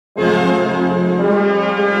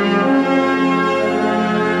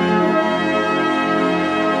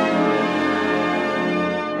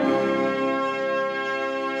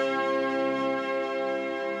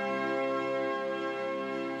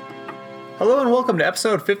Hello and welcome to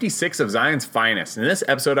episode 56 of Zion's Finest. In this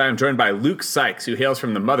episode, I am joined by Luke Sykes, who hails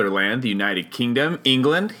from the motherland, the United Kingdom,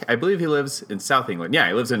 England. I believe he lives in South England. Yeah,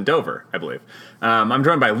 he lives in Dover, I believe. I'm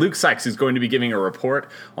joined by Luke Sykes, who's going to be giving a report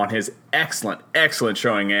on his excellent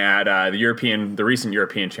showing at the recent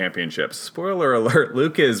European Championships. Spoiler alert,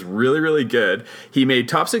 Luke is really good. He made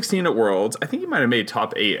top 16 at Worlds. I think he might have made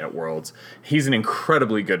top 8 at Worlds. He's an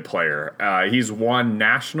incredibly good player. He's won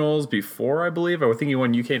Nationals before, I believe. I think he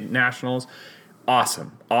won UK Nationals.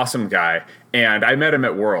 Awesome guy. And I met him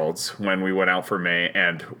at Worlds when we went out for May,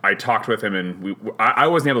 and I talked with him, and I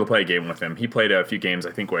wasn't able to play a game with him. He played a few games,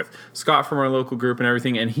 I think, with Scott from our local group and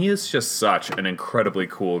everything, and he is just such an incredibly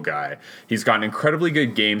cool guy. He's got an incredibly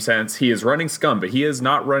good game sense. He is running Scum, but he is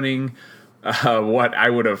not running what I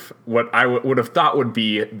would have thought would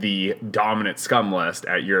be the dominant Scum list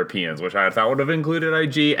at Europeans, which I thought would have included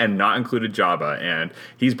IG and not included Jabba, and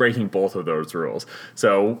he's breaking both of those rules.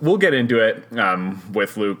 So we'll get into it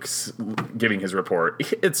with Luke's giving his report.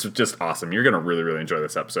 It's just awesome. You're going to really enjoy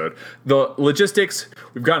this episode. The logistics,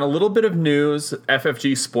 we've gotten a little bit of news.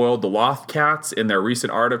 FFG spoiled the Lothcats in their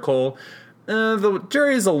recent article. The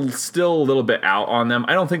jury is still a little bit out on them.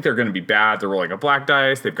 I don't think they're going to be bad. They're rolling a black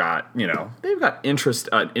dice. They've got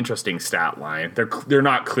interesting stat line. They're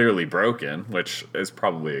not clearly broken, which is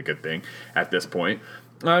probably a good thing at this point.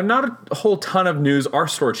 Not a whole ton of news. Our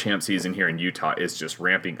store champ season here in Utah is just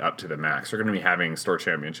ramping up to the max. We're going to be having store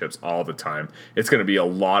championships all the time. It's going to be a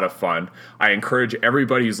lot of fun. I encourage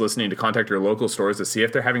everybody who's listening to contact your local stores to see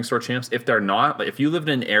if they're having store champs. If they're not, if you live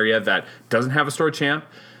in an area that doesn't have a store champ,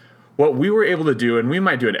 what we were able to do, and we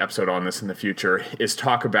might do an episode on this in the future, is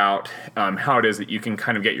talk about how it is that you can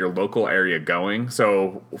kind of get your local area going.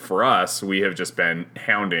 So for us, we have just been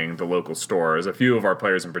hounding the local stores. A few of our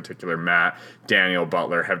players in particular, Matt, Daniel,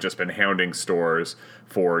 Butler, have just been hounding stores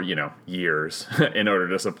for, years in order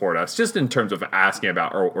to support us, just in terms of asking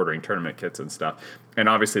about or ordering tournament kits and stuff. And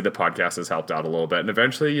obviously the podcast has helped out a little bit. And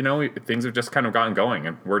eventually, things have just kind of gotten going,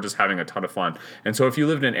 and we're just having a ton of fun. And so if you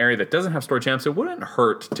lived in an area that doesn't have store champs, it wouldn't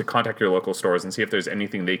hurt to contact your local stores and see if there's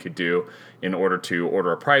anything they could do in order to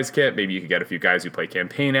order a prize kit. Maybe you could get a few guys who play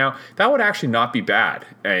campaign out. That would actually not be bad,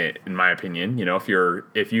 in my opinion.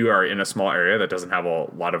 If you are in a small area that doesn't have a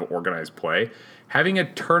lot of organized play, having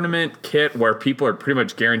a tournament kit where people are pretty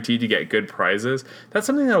much guaranteed to get good prizes, that's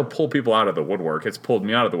something that will pull people out of the woodwork. It's pulled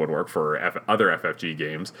me out of the woodwork for other FFG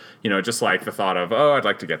games. Just like the thought of, I'd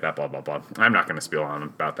like to get that, blah, blah, blah. I'm not going to spiel on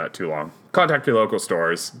about that too long. Contact your local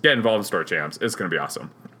stores. Get involved in store champs. It's going to be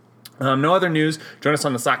awesome. No other news. Join us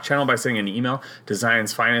on the Slack channel by sending an email to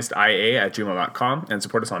zionsfinestia@gmail.com and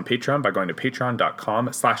support us on Patreon by going to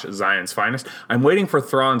patreon.com/zionsfinest. I'm waiting for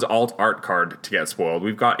Thrawn's alt art card to get spoiled.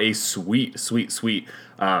 We've got a sweet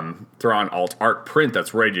Thrawn alt art print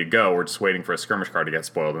that's ready to go. We're just waiting for a skirmish card to get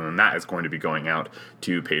spoiled, and then that is going to be going out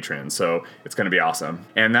to patrons. So it's going to be awesome.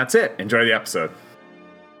 And that's it. Enjoy the episode.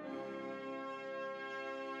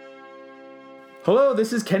 Hello,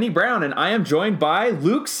 this is Kenny Brown, and I am joined by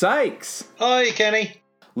Luke Sykes. Hi, Kenny.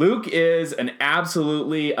 Luke is an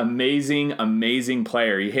absolutely amazing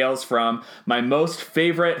player. He hails from my most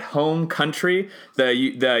favorite home country, the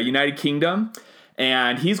United Kingdom,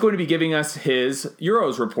 and he's going to be giving us his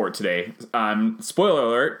Euros report today. Spoiler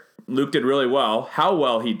alert, Luke did really well. How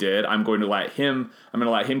well he did, I'm going to let him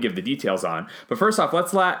give the details on. But first off,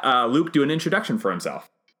 let's let Luke do an introduction for himself.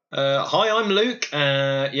 Hi, I'm Luke.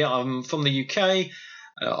 I'm from the UK.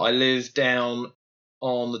 I live down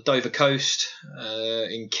on the Dover coast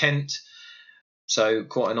in Kent, so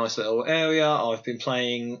quite a nice little area. I've been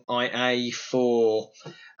playing IA for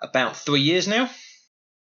about 3 years now.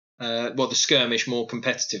 The skirmish more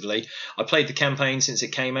competitively. I played the campaign since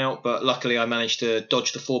it came out, but luckily I managed to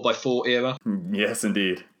dodge the 4x4 era. Yes,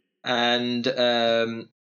 indeed. And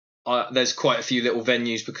there's quite a few little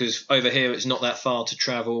venues because over here it's not that far to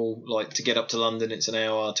travel. Like to get up to London, it's an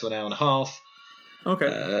hour to an hour and a half. Okay.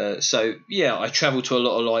 I travel to a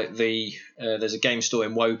lot of there's a game store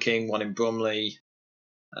in Woking, one in Bromley,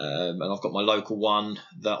 and I've got my local one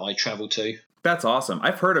that I travel to. That's awesome.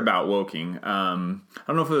 I've heard about Woking. I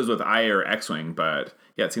don't know if it was with IA or X-Wing, but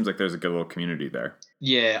yeah, it seems like there's a good little community there.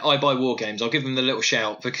 Yeah, I Buy War Games. I'll give them the little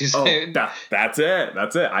shout because that's it.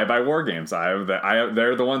 I Buy War Games. They're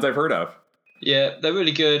the ones I've heard of. Yeah, they're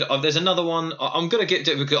really good. There's another one. I'm gonna get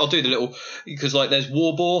to because I'll do the little because there's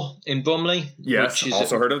Warbore in Bromley. Yes, which is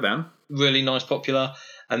also heard of them. Really nice, popular.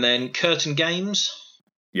 And then Curtain Games.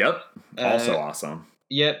 Yep, also awesome.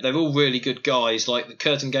 Yep, they're all really good guys. Like the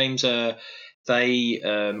Curtain Games they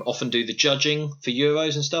often do the judging for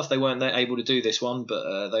Euros and stuff. They weren't able to do this one,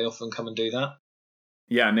 but they often come and do that.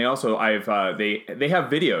 Yeah, and they also they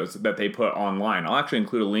have videos that they put online. I'll actually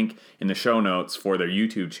include a link in the show notes for their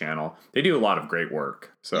YouTube channel. They do a lot of great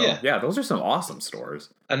work. So yeah, those are some awesome stores.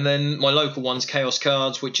 And then my local one's Chaos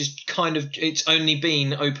Cards, which is it's only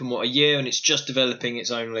been open a year, and it's just developing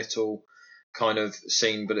its own little kind of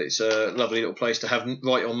scene. But it's a lovely little place to have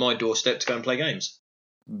right on my doorstep to go and play games.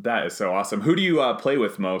 That is so awesome. Who do you play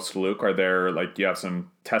with most, Luke? Are there do you have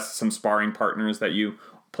some sparring partners that you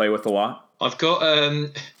play with a lot? I've got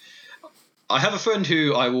I have a friend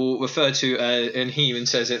who I will refer to, and he even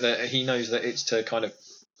says it that he knows that it's to kind of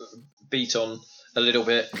beat on a little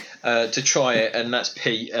bit to try it, and that's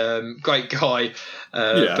Pete. Great guy,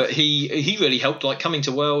 but he really helped. Like coming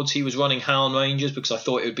to Worlds, he was running Howland Rangers because I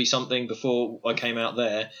thought it would be something before I came out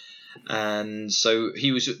there. And so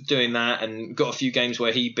he was doing that and got a few games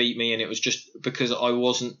where he beat me, and it was just because I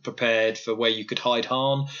wasn't prepared for where you could hide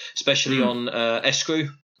Harn, especially on Escrew.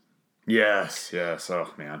 Yes.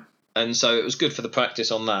 Oh, man. And so it was good for the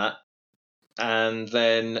practice on that. And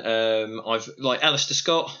then I've Alistair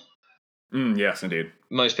Scott. Yes, indeed.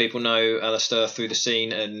 Most people know Alistair through the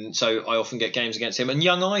scene, and so I often get games against him. And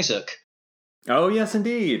young Isaac. Oh, yes,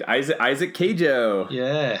 indeed. Isaac Cajo.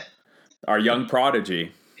 Yeah. Our young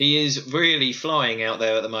prodigy. He is really flying out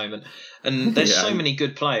there at the moment. And there's so many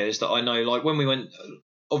good players that I know. Like when we went,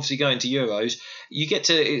 obviously going to Euros, you get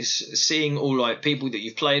to seeing all people that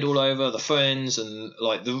you've played all over, the friends and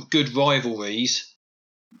the good rivalries.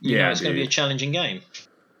 You know it's going to be a challenging game.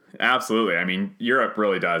 Absolutely. I mean, Europe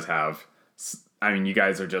really does have, you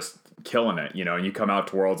guys are just killing it, and you come out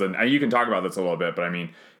to Worlds and you can talk about this a little bit, but I mean,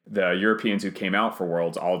 the Europeans who came out for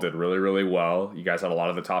Worlds all did really, really well. You guys had a lot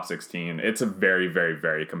of the top 16. It's a very, very,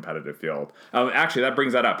 very competitive field. Actually, that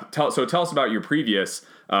brings that up. Tell us about your previous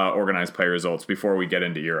organized play results before we get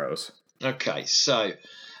into Euros. Okay, so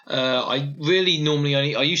I really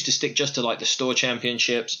normally I used to stick just to the store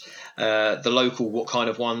championships, the local what kind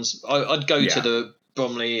of ones. I'd go to the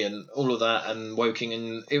Bromley and all of that and Woking,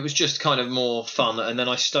 and it was just kind of more fun. And then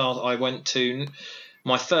I went to...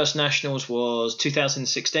 My first nationals was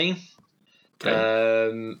 2016.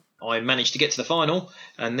 Okay. I managed to get to the final,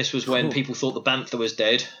 and this was when people thought the Bantha was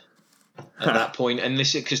dead at that point. And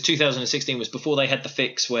this because 2016 was before they had the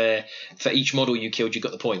fix where for each model you killed, you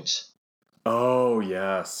got the points. Oh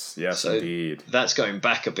yes, so indeed. That's going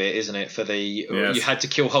back a bit, isn't it? For you had to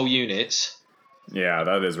kill whole units. Yeah,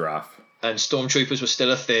 that is rough. And Stormtroopers were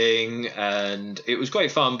still a thing, and it was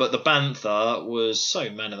great fun. But the Bantha was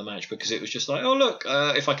so man of the match because it was just oh look,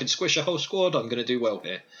 if I can squish a whole squad, I'm going to do well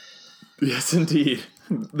here. Yes, indeed.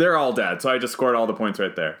 They're all dead, so I just scored all the points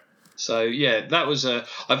right there. So yeah, that was.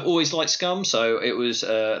 I've always liked Scum, so it was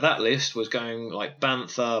that list was going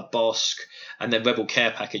Bantha, Bosk, and then Rebel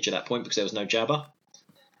Care Package at that point because there was no Jabba.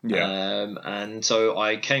 Yeah. And so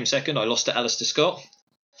I came second. I lost to Alistair Scott.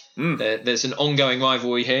 There's an ongoing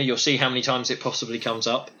rivalry here. You'll see how many times it possibly comes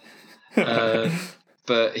up. But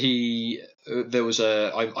we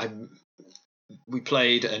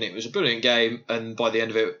played and it was a brilliant game. And by the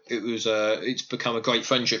end of it, it's become a great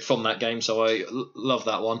friendship from that game. So I love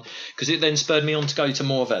that one because it then spurred me on to go to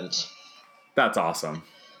more events. That's awesome.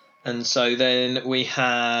 And so then we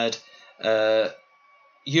had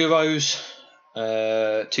Euros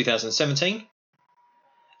 2017.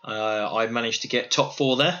 I managed to get top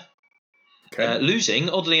 4 there. Okay. Losing,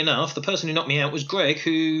 oddly enough, the person who knocked me out was Greg,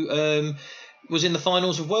 who was in the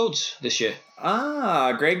finals of Worlds this year.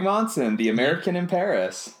 Greg Monson, the American in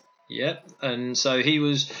Paris. Yep, and so he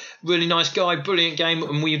was a really nice guy, brilliant game,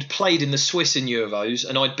 and we had played in the Swiss in Euros,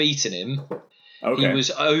 and I'd beaten him. Okay. He was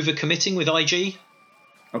overcommitting with IG.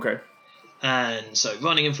 Okay. And so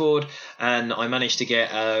running him forward, and I managed to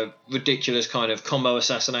get a ridiculous kind of combo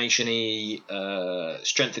assassination-y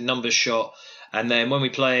strength in numbers shot. And then when we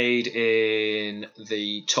played in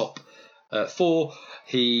the top 4,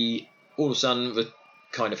 he all of a sudden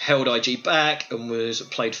kind of held IG back and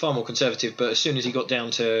played far more conservative. But as soon as he got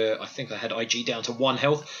down to, I think I had IG down to 1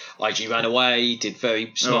 health, IG ran away, did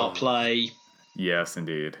very smart play. Yes,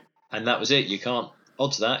 indeed. And that was it. You can't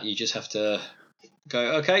odds that. You just have to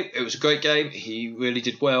go, okay, it was a great game. He really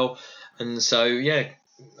did well. And so, yeah,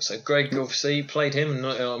 so Greg obviously played him, and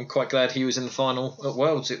I'm quite glad he was in the final at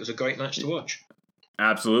Worlds. It was a great match to watch.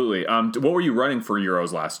 Absolutely. What were you running for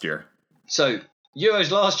Euros last year? So,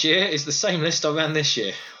 Euros last year is the same list I ran this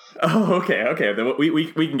year. Oh, okay.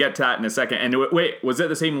 We can get to that in a second. And wait, was it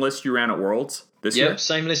the same list you ran at Worlds this year? Yep,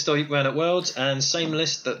 same list I ran at Worlds, and same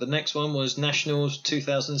list that the next one was Nationals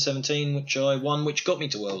 2017, which I won, which got me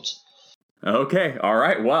to Worlds. Okay, all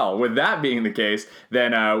right. Well, with that being the case,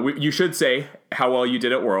 then you should say how well you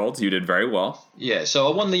did at Worlds. You did very well. Yeah,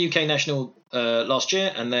 so I won the UK National last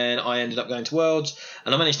year, and then I ended up going to Worlds,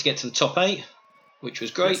 and I managed to get to the top 8, which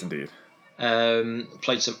was great. Yes, indeed.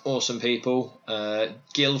 Played some awesome people.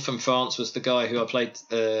 Gil from France was the guy who I played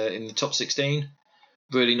in the top 16.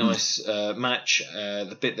 Really nice match.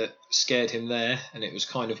 The bit that scared him there, and it was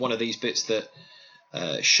kind of one of these bits that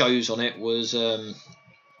shows on it, was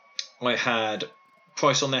I had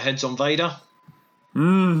price on their heads on Vader,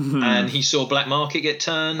 and he saw Black Market get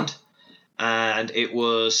turned, and it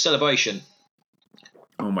was Celebration.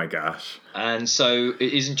 Oh my gosh. And so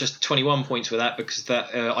it isn't just 21 points with that, because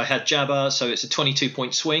that I had Jabba, so it's a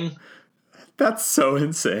 22-point swing. That's so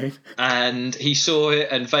insane. And he saw it,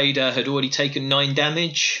 and Vader had already taken 9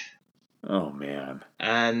 damage. Oh, man.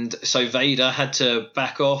 And so Vader had to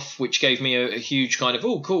back off, which gave me a huge kind of,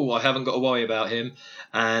 oh, cool, I haven't got to worry about him.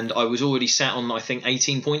 And I was already sat on, I think,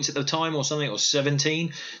 18 points at the time or something, or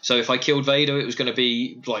 17. So if I killed Vader, it was going to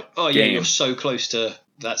be like, oh, yeah, you're so close to,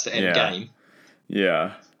 that's the end game.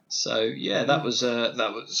 Yeah. So yeah, that was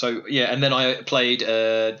so yeah, and then I played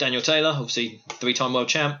Daniel Taylor, obviously 3-time world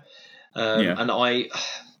champ, and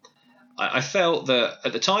I felt that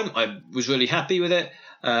at the time I was really happy with it.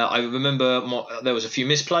 I remember there was a few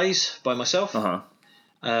misplays by myself.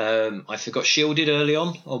 I forgot shielded early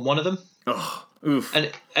on one of them. Oh, oof.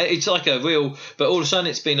 And it's like a real, but all of a sudden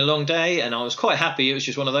it's been a long day, and I was quite happy. It was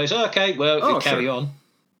just one of those. Okay, well, carry on.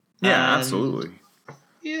 Yeah, absolutely.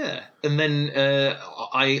 Yeah, and then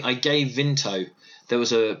I gave Vinto. There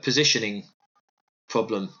was a positioning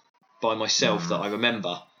problem by myself that I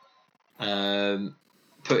remember,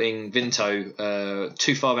 putting Vinto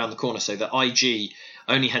too far around the corner, so that IG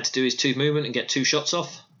only had to do his 2 movement and get 2 shots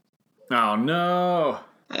off. Oh no!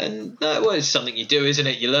 And well, it's something you do, isn't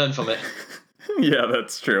it? You learn from it. Yeah,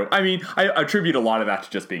 that's true. I mean, I attribute a lot of that to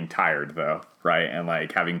just being tired, though, right? And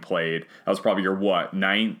like having played, that was probably your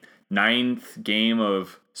ninth game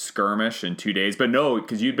of skirmish in 2 days, but no,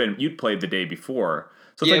 because you'd played the day before.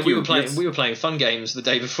 So it's like we were playing fun games the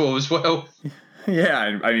day before as well.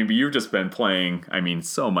 Yeah, I mean, but you've just been playing, I mean,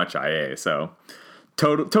 so much IA, so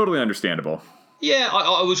totally understandable. Yeah,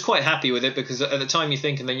 I was quite happy with it, because at the time you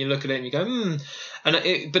think, and then you look at it and you go,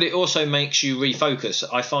 but it also makes you refocus.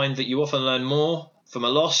 I find that you often learn more from a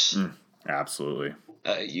loss. Absolutely.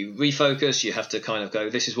 You refocus, you have to kind of go,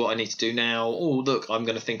 this is what I need to do now. Oh, look, I'm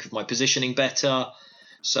going to think of my positioning better.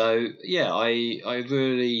 So, yeah, I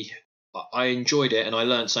really enjoyed it, and I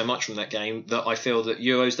learned so much from that game that I feel that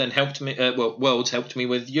Euros then helped me, Worlds helped me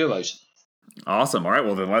with Euros. Awesome. All right,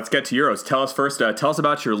 well, then let's get to Euros. Tell us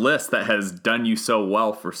about your list that has done you so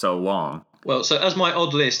well for so long. Well, so as my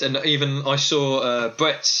odd list, and even I saw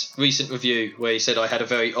Brett's recent review where he said I had a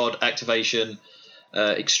very odd activation,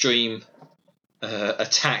 extreme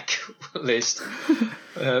attack list.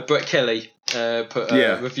 Brett Kelly put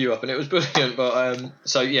a review up, and it was brilliant. But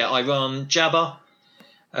so yeah, I run Jabba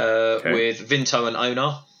with Vinto and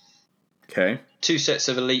Onar. Okay. 2 sets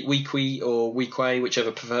of Elite Weequay or Weequay,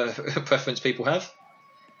 whichever preference people have.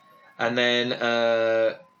 And then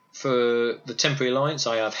for the Temporary Alliance,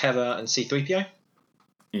 I have Hera and C-3PO.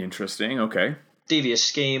 Interesting. Okay. Devious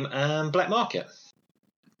Scheme and Black Market.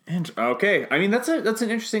 Okay. I mean, that's an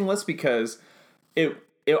interesting list, because I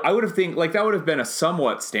would have think like that would have been a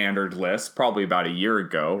somewhat standard list probably about a year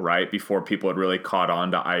ago, right? Before people had really caught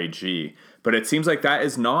on to IG. But it seems like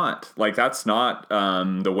that's not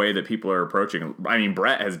the way that people are approaching. I mean,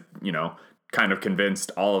 Brett has, kind of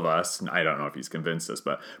convinced all of us. I don't know if he's convinced us,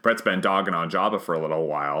 but Brett's been dogging on Jabba for a little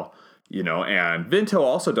while, and Vinto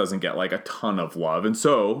also doesn't get like a ton of love. And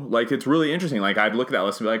so like, it's really interesting. Like I'd look at that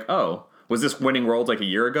list and be like, oh, was this winning Worlds like a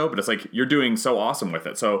year ago? But it's like, you're doing so awesome with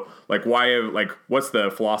it. So like, what's the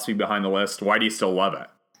philosophy behind the list? Why do you still love it?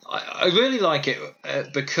 I really like it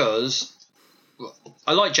because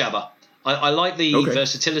I like Jabba. I like the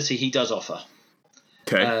versatility he does offer.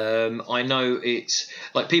 Okay. I know it's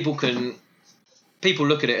like people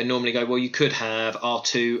look at it and normally go, well, you could have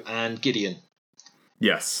R2 and Gideon.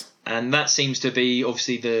 Yes. And that seems to be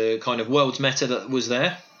obviously the kind of world's meta that was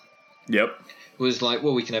there. Yep. Was like,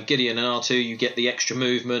 well, we can have Gideon and R2, you get the extra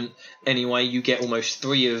movement. Anyway, you get almost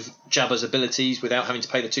 3 of Jabba's abilities without having to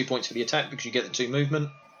pay the 2 points for the attack, because you get the 2 movement.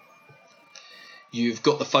 You've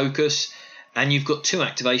got the focus, and you've got 2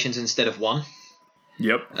 activations instead of 1.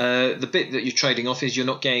 Yep. The bit that you're trading off is you're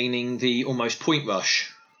not gaining the almost point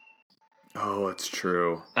rush. Oh, it's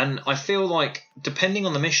true. And I feel like, depending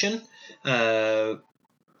on the mission,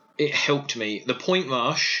 it helped me. The point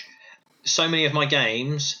rush, so many of my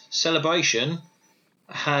games, Celebration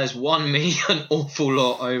has won me an awful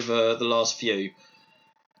lot over the last few.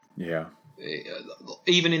 Yeah.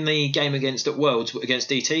 even in the game at Worlds against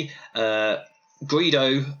DT,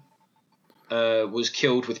 Greedo was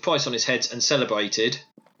killed with Price on his heads and celebrated.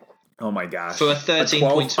 Oh my gosh! For a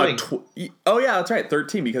 13-point swing. Oh yeah, that's right,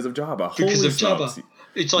 13 because of Jabba. Because of Jabba.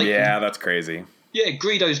 It's like, yeah, that's crazy. Yeah,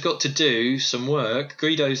 Greedo's got to do some work.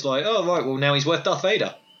 Greedo's like, oh right, well now he's worth Darth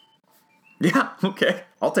Vader. Yeah, okay,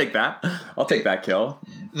 I'll take that. I'll take that kill.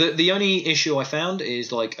 The only issue I found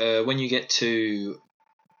is like when you get to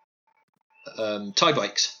tie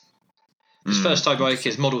breaks. His first tie break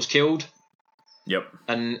is models killed. Yep.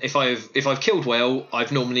 And if I've killed well,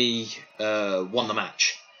 I've normally won the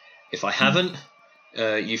match. If I haven't,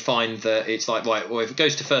 you find that it's like, right, well, if it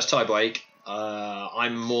goes to first tie break,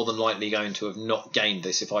 I'm more than likely going to have not gained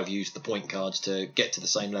this if I've used the point cards to get to the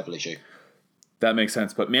same level as you. That makes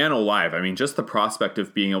sense. But man alive, I mean, just the prospect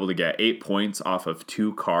of being able to get 8 points off of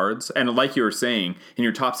 2 cards. And like you were saying, in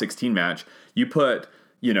your top 16 match, you put,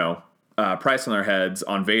 Price on their heads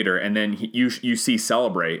on Vader, and then you see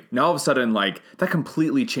Celebrate. Now all of a sudden, like, that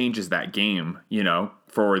completely changes that game,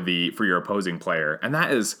 for your opposing player. And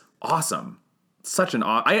that is awesome. Such an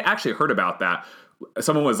I actually heard about that.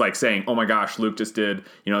 Someone was like saying, "Oh my gosh, Luke just did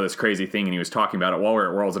this crazy thing," and he was talking about it while we were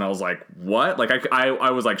at Worlds, and I was like, "What?" Like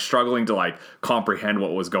I was like struggling to like comprehend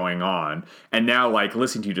what was going on, and now like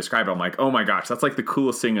listening to you describe it, I'm like, "Oh my gosh, that's like the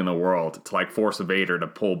coolest thing in the world to like force a Vader to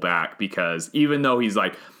pull back, because even though he's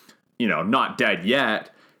like not dead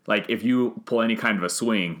yet, like if you pull any kind of a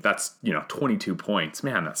swing, that's 22 points.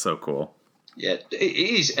 Man, that's so cool." Yeah, it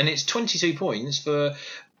is, and it's 22 points for.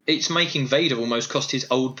 It's making Vader almost cost his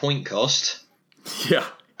old point cost. Yeah.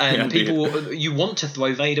 And you want to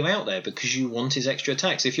throw Vader out there because you want his extra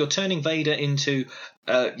attacks. If you're turning Vader into,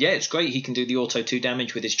 it's great he can do the auto 2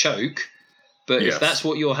 damage with his choke, but if that's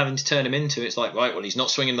what you're having to turn him into, it's like, right, well, he's not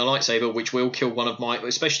swinging the lightsaber, which will kill one of my,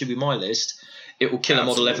 especially with my list, it will kill a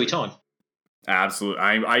model every time. Absolutely.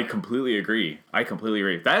 I completely agree.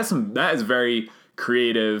 That is very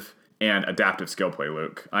creative and adaptive skill play,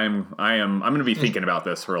 Luke. I'm going to be thinking about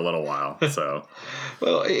this for a little while. So,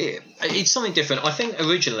 well, it's something different. I think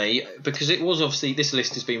originally, because it was obviously this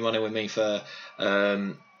list has been running with me for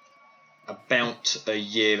about a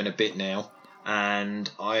year and a bit now, and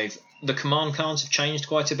the command cards have changed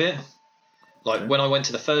quite a bit. Like when I went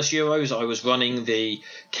to the first Euros, I was running the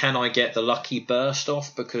can I get the lucky burst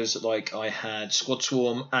off, because like I had Squad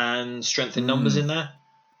Swarm and Strength in Numbers in there.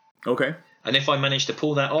 Okay. And if I managed to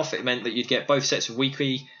pull that off, it meant that you'd get both sets of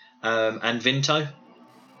Weekly and Vinto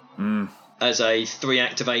as a 3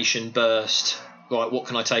 activation burst. Right, what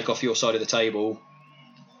can I take off your side of the table?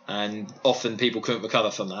 And often people couldn't recover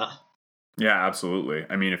from that. Yeah, absolutely.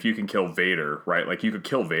 I mean, if you can kill Vader, right? Like you could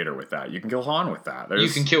kill Vader with that. You can kill Han with that.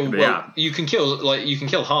 You can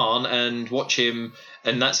kill Han and watch him,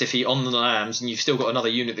 and that's if he on the lambs, and you've still got another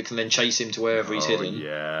unit that can then chase him to wherever he's hidden.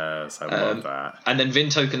 Yes, I love that. And then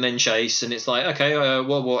Vinto can then chase, and it's like, okay,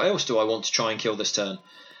 well, what else do I want to try and kill this turn?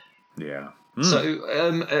 Yeah.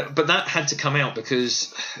 So, but that had to come out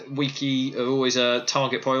because Wiki are always a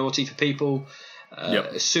target priority for people.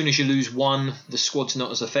 As soon as you lose one, the squad's not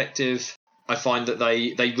as effective. I find that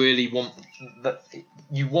they really want that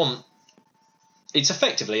it's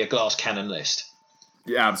effectively a glass cannon list.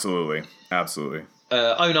 Yeah, absolutely.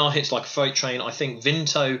 Onar hits like a freight train. I think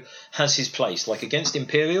Vinto has his place. Like against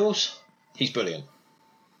Imperials, he's brilliant.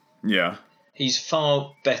 Yeah. He's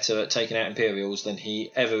far better at taking out Imperials than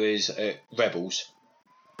he ever is at Rebels.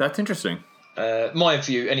 That's interesting. My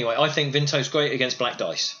view, anyway. I think Vinto's great against Black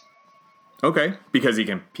Dice. Okay, because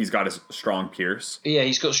he's got his strong pierce. Yeah,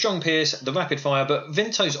 he's got strong pierce, the rapid fire, but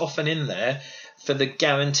Vinto's often in there for the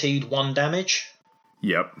guaranteed 1 damage.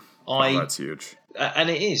 Yep. That's huge. And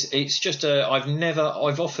it is. It's just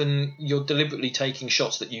I've often you're deliberately taking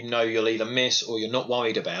shots that you'll either miss or you're not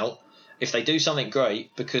worried about. If they do something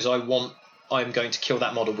great, because I'm going to kill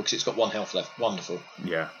that model because it's got 1 health left. Wonderful.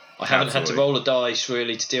 Yeah. I haven't had to roll a dice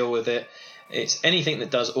really to deal with it. It's anything that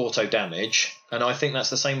does auto damage, and I think that's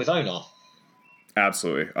the same with Onar.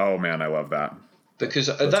 Absolutely. Oh man, I love that. Because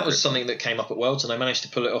that was something that came up at Worlds, and I managed to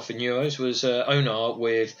pull it off in Euros. Was Onar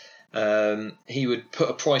with he would put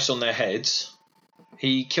a price on their heads.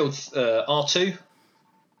 He killed R2.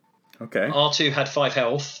 Okay. R2 had 5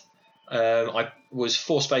 health. I was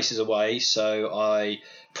 4 spaces away, so I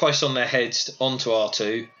priced on their heads onto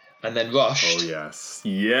R2 and then rushed. Oh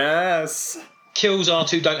yes. Kills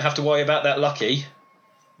R2. Don't have to worry about that lucky.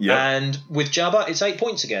 Yeah. And with Jabba, it's 8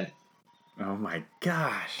 points again. Oh my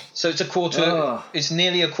gosh. So it's a quarter. It's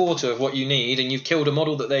nearly a quarter of what you need, and you've killed a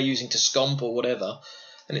model that they're using to scomp or whatever.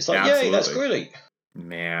 And it's like, yay, that's great.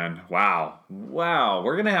 Man, wow.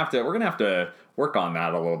 We're gonna have to work on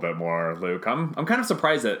that a little bit more, Luke. I'm kind of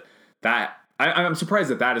surprised that I'm surprised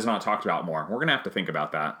that is not talked about more. We're gonna have to think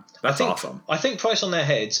about that. That's awesome. I think Price on Their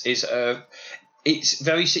Heads is it's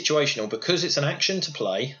very situational because it's an action to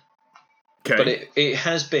play. Okay. But it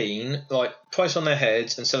has been like Price on Their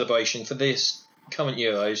Heads and Celebration for this current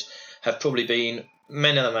Euros have probably been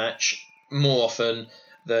men of the match more often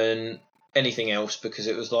than anything else, because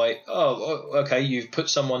it was like, oh, okay, you've put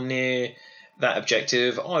someone near that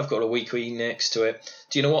objective. I've got a weak green next to it.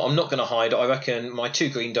 Do you know what? I'm not going to hide. I reckon my 2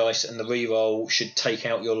 green dice and the reroll should take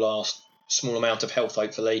out your last small amount of health,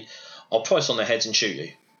 hopefully. I'll Price on Their Heads and shoot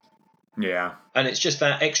you. Yeah. And it's just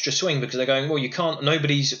that extra swing because they're going, well, you can't,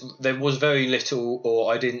 there was very little,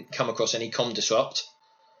 or I didn't come across any com disrupt.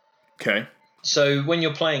 Okay. So when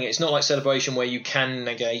you're playing it, it's not like Celebration where you can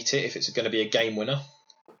negate it if it's going to be a game winner.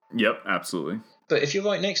 Yep, absolutely. But if you're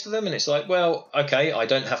right next to them and it's like, well, okay, I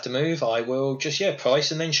don't have to move, I will just,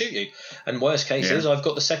 price and then shoot you. And worst case is I've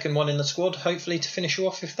got the second one in the squad, hopefully to finish you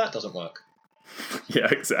off if that doesn't work. Yeah,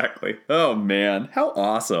 exactly. Oh, man. How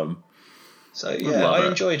awesome. So, yeah, I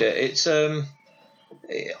enjoyed it. It's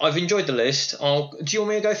I've enjoyed the list. Do you want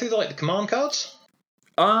me to go through the command cards?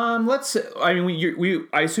 Let's. I mean,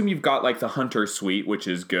 I assume you've got like the Hunter suite, which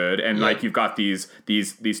is good, and like you've got these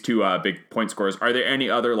 2 big point scorers. Are there any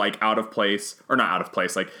other like out of place, or not out of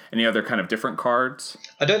place, like any other kind of different cards?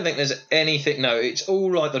 I don't think there's anything. No, it's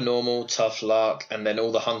all like the normal tough luck, and then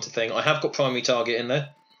all the Hunter thing. I have got primary target in there.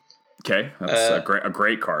 Okay, that's a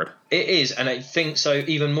great card. It is, and I think so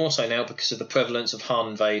even more so now because of the prevalence of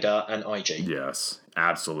Han, Vader, and IG. Yes,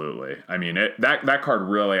 absolutely. I mean, that card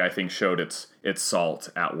really, I think, showed its salt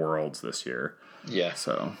at Worlds this year. Yeah.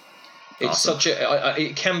 So it's awesome.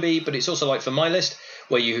 It can be, but it's also like for my list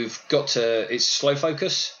where you've got to. It's slow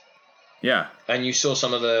focus. Yeah. And you saw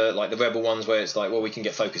some of the the Rebel ones where it's like, well, we can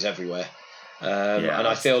get focus everywhere. And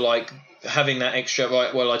I feel like having that extra,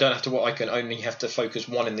 I don't have to, I can only have to focus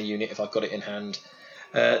 1 in the unit if I've got it in hand.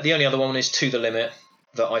 The only other one is To the Limit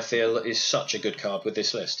that I feel is such a good card with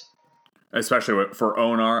this list. Especially for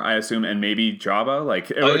Onar, I assume, and maybe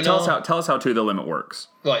Jabba. Tell us how To the Limit works.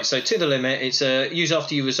 Right, so To the Limit, it's use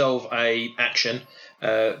after you resolve a action,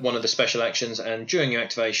 one of the special actions, and during your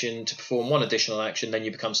activation to perform 1 additional action, then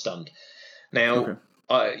you become stunned. Now,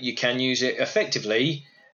 you can use it effectively.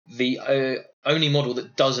 The only model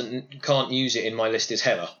that can't use it in my list is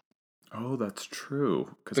Hera. Oh, that's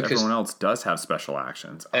true. Because everyone else does have special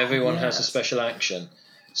actions. Everyone has a special action.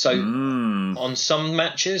 So on some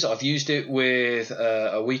matches, I've used it with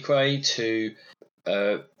a weak ray to,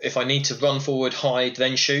 if I need to run forward, hide,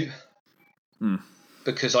 then shoot.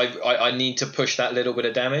 Because I need to push that little bit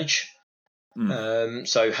of damage.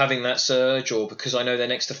 So having that surge, or because I know they're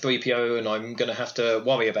next to 3PO and I'm going to have to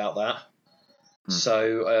worry about that.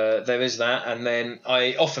 So there is that, and then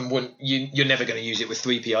I often wouldn't. You're never going to use it with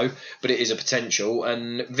 3PO, but it is a potential.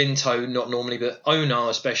 And Vinto, not normally, but Onar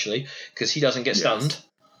especially, because he doesn't get stunned.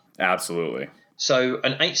 Absolutely. So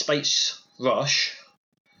an 8-space rush,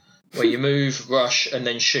 where you move, rush, and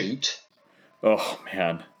then shoot. Oh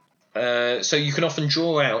man. So you can often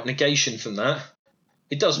draw out negation from that.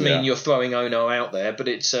 It does mean you're throwing Onar out there, but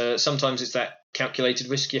it's sometimes it's that calculated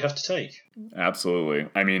risk you have to take. Absolutely.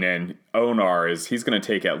 I mean, and Onar he's going to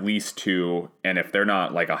take at least 2, and if they're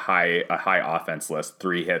not like a high offense list,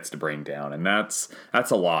 3 hits to bring down, and that's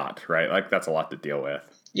a lot, right? Like that's a lot to deal with.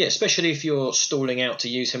 Yeah, especially if you're stalling out to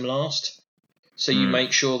use him last. So you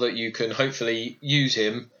make sure that you can hopefully use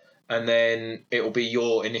him, and then it will be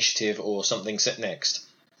your initiative or something set next.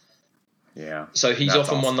 Yeah. So he's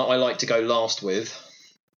often one that I like to go last with,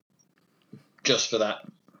 just for that.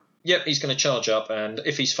 Yep, he's going to charge up, and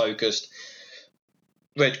if he's focused,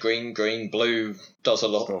 red, green, blue does a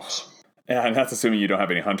lot. Oh. Yeah, and that's assuming you don't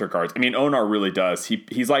have any Hunter cards. I mean, Onar really does.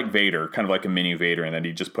 He's like Vader, kind of like a mini Vader, and then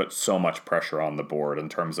he just puts so much pressure on the board in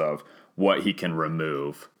terms of what he can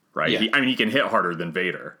remove, right? Yeah. He can hit harder than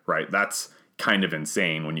Vader, right? That's kind of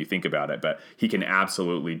insane when you think about it, but he can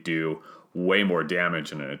absolutely do way more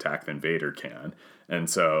damage in an attack than Vader can. And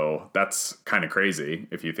so that's kind of crazy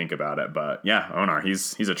if you think about it. But yeah, Onar,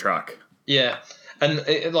 he's a truck. Yeah. And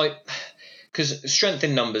because strength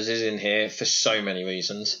in numbers is in here for so many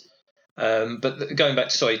reasons. But going back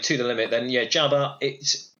to the limit, then Jabba,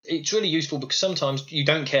 it's really useful because sometimes you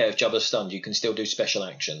don't care if Jabba's stunned, you can still do special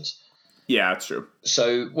actions. Yeah, that's true.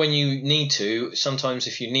 So when you need to, sometimes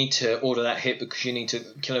if you need to order that hit because you need to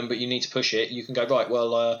kill him, but you need to push it, you can go, right,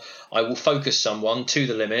 well, I will focus someone to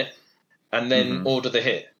the limit and then order the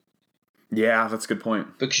hit. Yeah, that's a good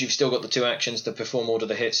point. Because you've still got the 2 actions to perform order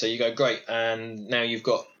the hit. So you go, great, and now you've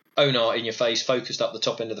got Onar in your face, focused up the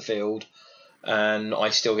top end of the field, and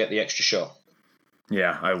I still get the extra shot.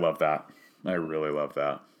 Yeah, I love that. I really love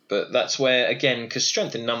that. But that's where, again, because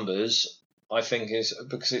strength in numbers, I think is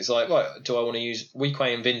because it's like, right, do I want to use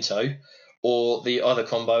Weequay and Vinto, or the other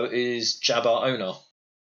combo is Jabba Onar?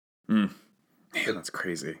 Man, that's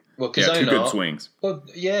crazy. Well, because two Onar, good swings. Well,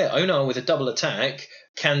 yeah, Onar with a double attack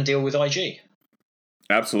can deal with IG.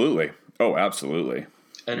 Absolutely. Oh, absolutely.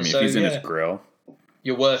 And if he's in his grill,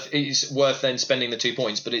 it's worth then spending the 2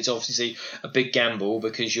 points, but it's obviously a big gamble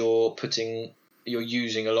because you're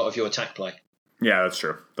using a lot of your attack play. Yeah, that's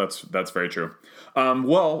true. That's very true.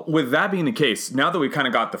 Well, with that being the case, now that we kind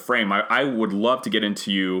of got the frame, I would love to get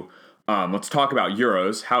into let's talk about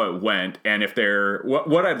Euros, how it went, and if they're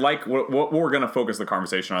what I'd like, what we're going to focus the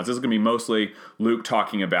conversation on. This is going to be mostly Luke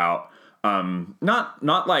talking about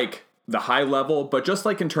not like the high level, but just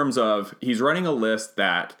like in terms of he's running a list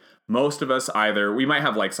that most of us we might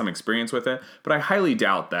have like some experience with it, but I highly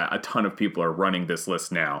doubt that a ton of people are running this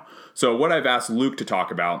list now. So what I've asked Luke to talk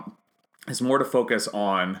about is more to focus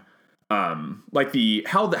on like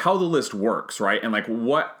how the list works, right? And like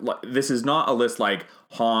this is not a list like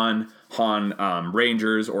Han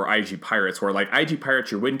Rangers or IG Pirates, where like IG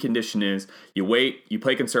Pirates, your win condition is you wait, you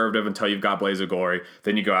play conservative until you've got Blaze of Glory,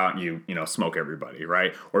 then you go out and you smoke everybody,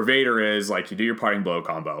 right? Or Vader is like you do your parting blow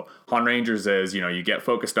combo. Han Rangers is you get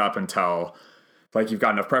focused up until like you've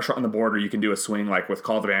got enough pressure on the board, or you can do a swing like with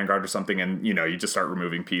Call of the Vanguard or something, and you just start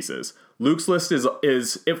removing pieces. Luke's list is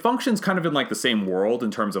it functions kind of in like the same world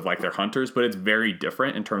in terms of like their hunters, but it's very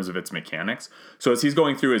different in terms of its mechanics. So as he's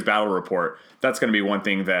going through his battle report, that's going to be one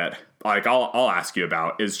thing that like I'll ask you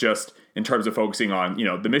about is just in terms of focusing on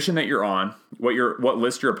the mission that you're on, what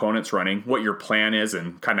list your opponent's running, what your plan is,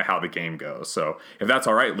 and kind of how the game goes. So if that's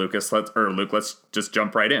all right, Luke, let's just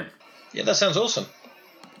jump right in. Yeah, that sounds awesome.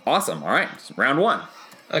 Awesome. All right. Round one.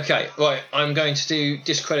 Okay, right. I'm going to do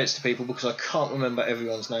discredits to people because I can't remember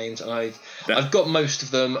everyone's names, and I've got most of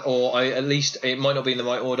them, or at least it might not be in the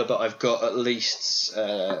right order, but I've got at least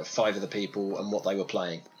 5 of the people and what they were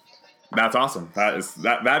playing. That's awesome.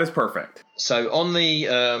 That is perfect. So on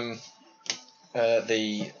the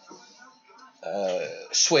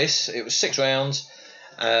Swiss, it was 6 rounds.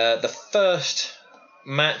 The first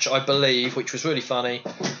match, I believe, which was really funny,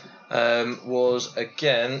 was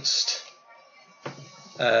against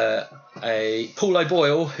a Paul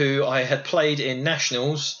O'Boyle who I had played in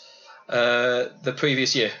Nationals the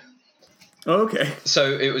previous year. Okay.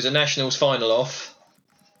 So it was a Nationals final off.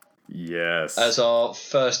 Yes. As our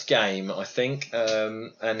first game, I think.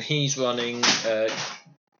 And he's running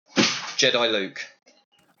Jedi Luke.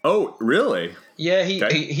 Oh, really? Yeah,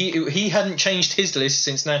 he hadn't changed his list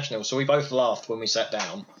since Nationals, so we both laughed when we sat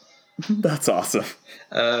down. That's awesome.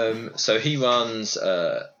 So he runs.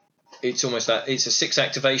 It's a 6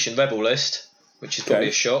 activation Rebel list, which is probably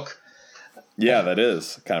a shock. Yeah, that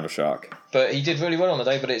is kind of a shock. But he did really well on the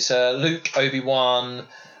day. But it's Luke, Obi-Wan,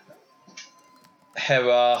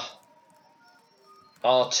 Hera,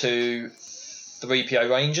 R2, 3PO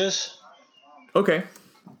Rangers. Okay.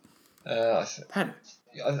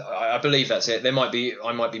 I believe that's it. I might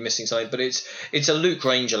be missing something, but it's a Luke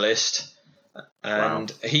Ranger list,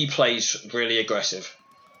 and he plays really aggressive.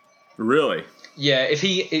 Really? Yeah. If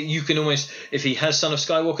he has Son of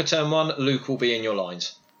Skywalker turn 1, Luke will be in your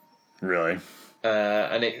lines. Really?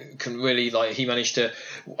 And it can really he managed to.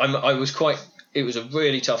 It was a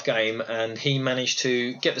really tough game, and he managed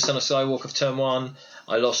to get the Son of Skywalker for turn 1.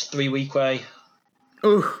 I lost 3 Weequay.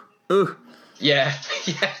 Ooh. Yeah.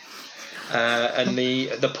 And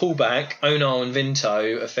the pullback, Onar and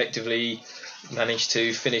Vinto effectively managed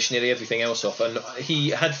to finish nearly everything else off, and he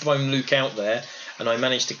had thrown Luke out there, and I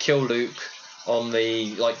managed to kill Luke on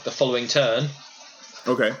the following turn.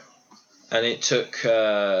 Okay. And it took.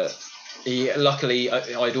 Luckily,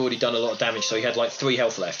 I'd already done a lot of damage, so he had 3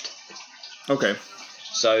 health left. Okay.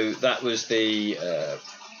 So that was the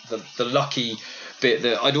lucky bit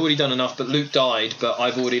that I'd already done enough, but Luke died, but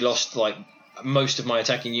I've already lost most of my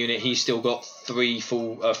attacking unit. He's still got 3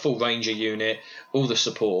 full ranger unit, all the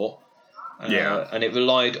support. And it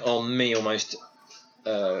relied on me almost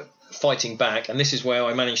fighting back, and this is where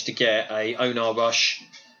I managed to get a Onar Rush,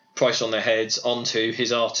 price on their heads, onto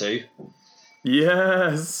his R2.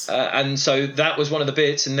 Yes. And so that was one of the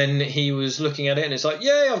bits, and then he was looking at it, and it's like,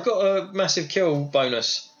 yay, I've got a massive kill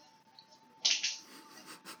bonus.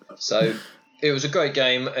 So it was a great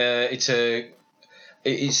game. It's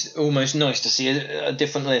almost nice to see a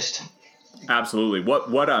different list. Absolutely. What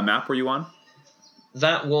map were you on?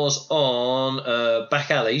 That was on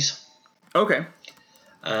Back Alleys. Okay.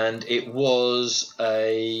 And it was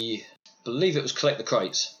I believe it was Collect the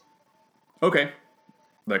Crates. Okay.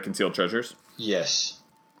 The Concealed Treasures? Yes.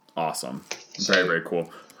 Awesome. Very, very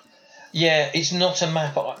cool. Yeah, it's not a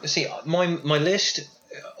map. See, my list,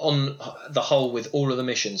 on the whole with all of the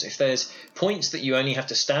missions. If there's points that you only have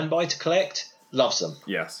to stand by to collect, loves them.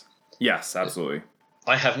 Yes, absolutely.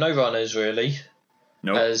 I have no runners really.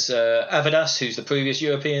 Nope. As Avadas, who's the previous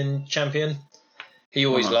European champion, he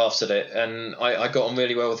always laughs at it, and I got on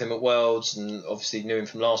really well with him at Worlds, and obviously knew him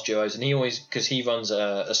from last Euros, and he always, because he runs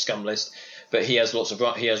a scum list, but he has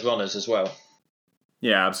he has runners as well.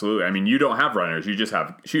 Yeah, absolutely. I mean, you don't have runners, you just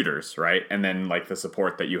have shooters, right? And then like the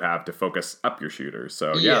support that you have to focus up your shooters.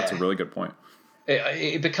 So yeah, it's a really good point.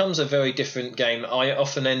 It becomes a very different game. I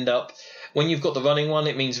often end up, when you've got the running one,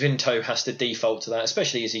 it means Vinto has to default to that,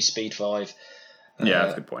 especially as he's speed 5. Yeah,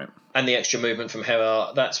 that's a good point. And the extra movement from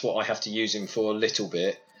Hera, that's what I have to use him for a little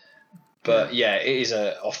bit. But yeah, it is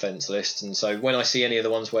an offense list. And so when I see any of the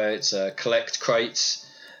ones where it's collect crates,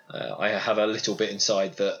 I have a little bit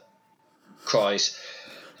inside that cries.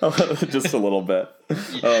 Just a little bit.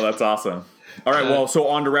 Yeah. Oh, that's awesome. All right, well, so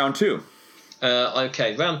on to round 2.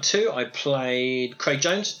 Okay, round 2, I played Craig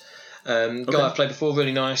Jones. Guy I've played before,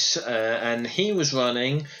 really nice. And he was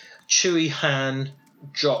running Chewy Han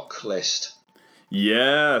Jock list.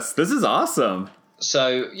 Yes, this is awesome.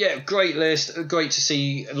 So, yeah, great list. Great to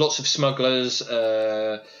see lots of smugglers.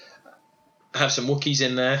 Have some Wookiees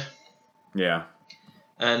in there. Yeah.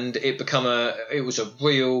 And we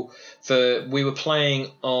were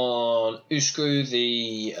playing on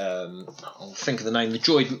Uskru, I'll think of the name, the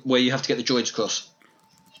droid, where you have to get the droids across.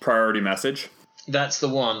 Priority message. That's the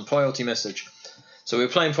one, priority message. So we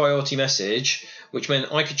were playing priority message, which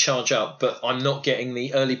meant I could charge up, but I'm not getting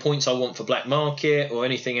the early points I want for Black Market or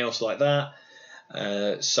anything else like that.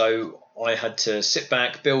 So I had to sit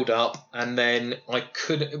back, build up, and then I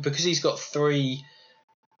could, because he's got 3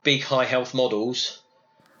 big high health models.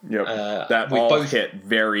 Yep. That all both hit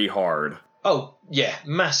very hard. Oh, yeah,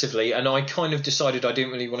 massively. And I kind of decided I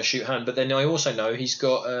didn't really want to shoot Han, but then I also know he's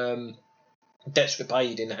got debts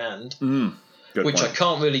repaid in hand, which point. I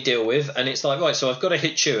can't really deal with. And it's like, right, so I've got to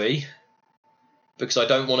hit Chewie because I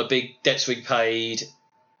don't want a big debts repaid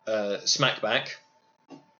smackback.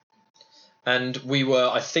 And we were,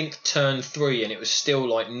 I think, turn 3, and it was still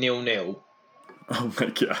like 0-0. Oh my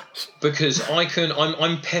gosh! Because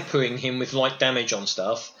I'm peppering him with light damage on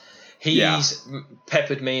stuff. He's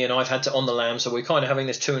peppered me, and I've had to on the lamb, so we're kind of having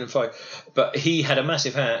this to and fro. But he had a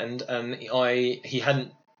massive hand, and he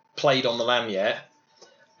hadn't played on the lamb yet.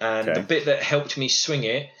 And the bit that helped me swing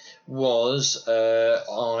it was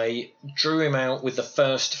I drew him out with the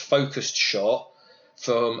first focused shot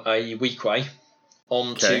from a Weequay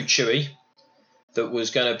onto Chewie. That was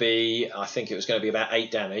going to be, I think it was going to be about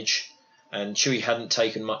 8 damage. And Chewie hadn't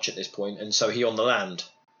taken much at this point, and so he on the land.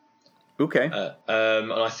 Okay.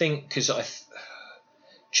 And I think because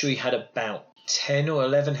Chewie had about 10 or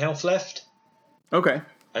 11 health left. Okay.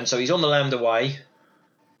 And so he's on the land away.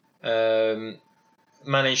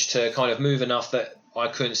 Managed to kind of move enough that I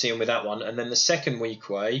couldn't see him with that one. And then the second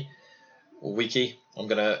Weequay, or Wiki,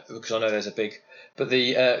 because I know there's a big, but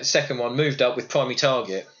the second one moved up with primary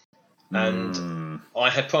target. And I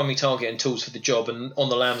had primary target and tools for the job, and on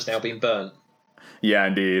the lamb's now being burnt. Yeah,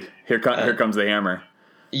 indeed. Here comes the hammer.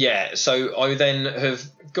 Yeah, so I then have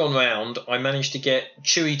gone round. I managed to get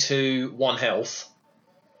Chewie to 1 health,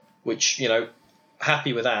 which,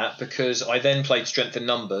 happy with that, because I then played strength in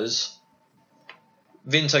numbers.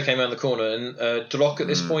 Vinto came around the corner, and Drock at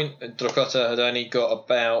this point, Drockota had only got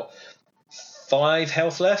about 5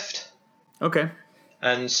 health left. Okay.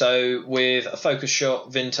 And so with a focus shot,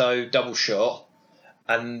 Vinto, double shot,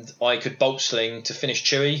 and I could bolt sling to finish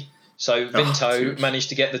Chewie. So Vinto managed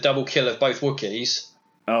to get the double kill of both Wookiees.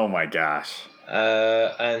 Oh my gosh.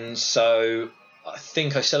 And so I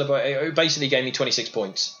think I celebrated. It basically gave me 26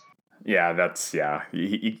 points. Yeah,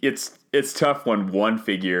 it's tough when one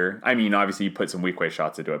figure. I mean, obviously you put some Weequay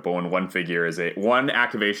shots into it, but when one figure is one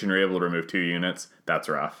activation, you're able to remove 2 units. That's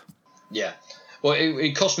rough. Yeah. Well,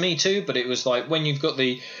 it cost me 2, but it was like when you've got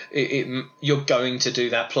you're going to do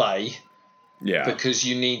that play. Yeah. Because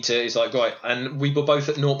you need to. It's like, right, and we were both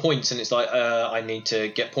at 0 points, and it's like, I need to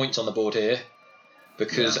get points on the board here.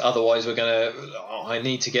 Because otherwise I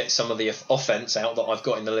need to get some of the offense out that I've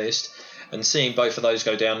got in the list, and seeing both of those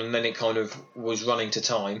go down, and then it kind of was running to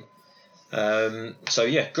time. So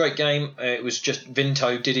yeah, great game. It was just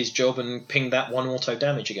Vinto did his job and pinged that 1 auto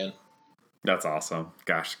damage again. That's awesome.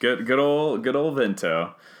 Gosh, good old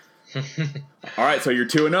Vinto. All right, so you're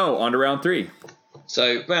 2-0 on to round 3.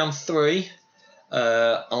 So round 3,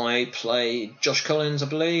 I played Josh Collins, I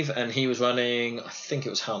believe, and he was running, I think it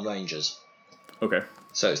was Harm Rangers. Okay.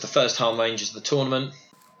 So it's the first Harm Rangers of the tournament.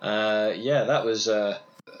 That was a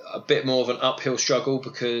bit more of an uphill struggle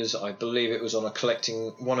because I believe it was on a collecting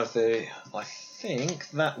one of the. I think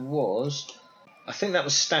that was I think that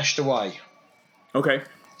was stashed away. Okay.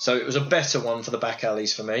 So it was a better one for the back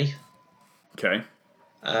alleys for me. Okay.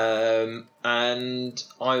 And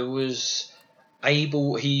I was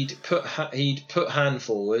able. He'd put hand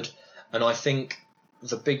forward, and I think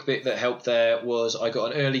the big bit that helped there was I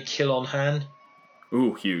got an early kill on Han.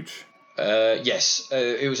 Ooh, huge. Yes,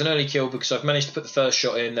 it was an early kill because I've managed to put the first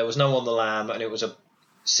shot in. There was no on the lamb, and it was a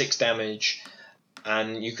 6 damage.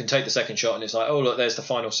 And you can take the second shot, and it's like, oh look, there's the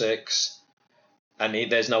final 6. And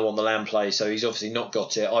there's no on the lamb play, so he's obviously not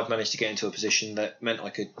got it. I've managed to get into a position that meant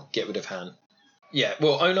I could get rid of Han. Yeah,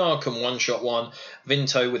 well, Onar can one-shot one.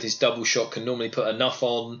 Vinto with his double shot can normally put enough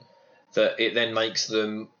on that it then makes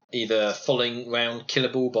them either following round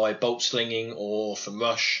killable by bolt slinging or from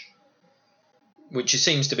rush. Which it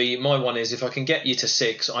seems to be, my one is, if I can get you to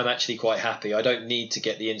 6, I'm actually quite happy. I don't need to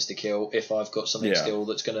get the insta-kill if I've got something still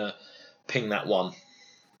that's going to ping that one.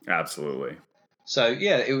 Absolutely. So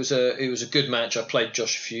yeah, it was a good match. I played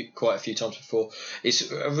Josh quite a few times before.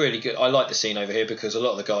 It's a really good. I like the scene over here because a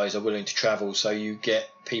lot of the guys are willing to travel, so you get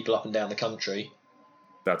people up and down the country.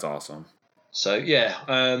 That's awesome. So yeah,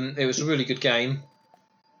 it was a really good game.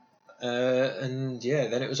 And yeah,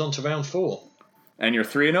 then it was on to round 4. And you're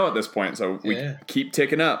 3-0 at this point, so we keep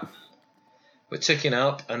ticking up. We're ticking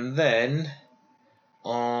up, and then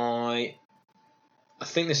I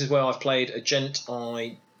think this is where I've played a gent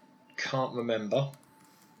I can't remember.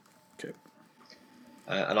 Okay.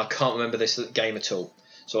 And I can't remember this game at all.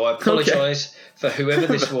 So I apologise for whoever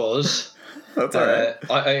this was. That's all right.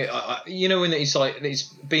 I you know, when it's like it's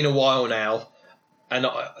been a while now, and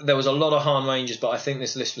there was a lot of Han Rangers, but I think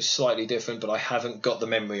this list was slightly different. But I haven't got the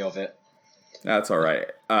memory of it. That's all right.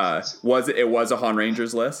 Was it was a Han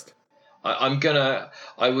Rangers list?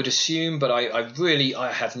 I would assume, but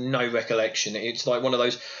I have no recollection. It's like one of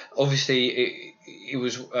those. Obviously, it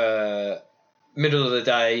was middle of the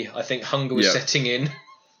day. I think hunger was setting in.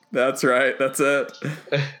 That's right. That's it.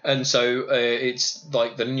 And so it's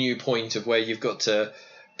like the new point of where you've got to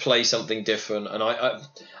play something different. And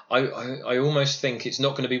I almost think it's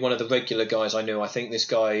not going to be one of the regular guys I knew. I think this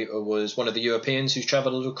guy was one of the Europeans who's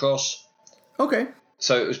travelled across. Okay.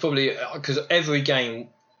 So it was probably because every game,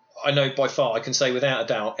 I know by far, I can say without a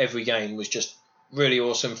doubt, every game was just really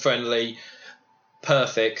awesome, friendly,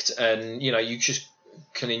 perfect, and you just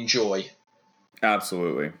can enjoy.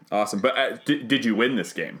 Absolutely. Awesome. But did you win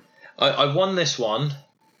this game? I won this one.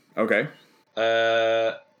 Okay.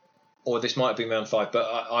 Or this might have been round 5, but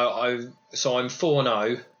so I'm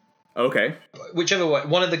 4-0. Okay. Whichever way,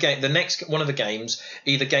 one of the games,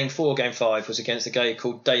 either game 4 or game 5, was against a guy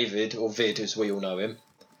called David, or Vid as we all know him.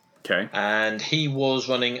 Okay. And he was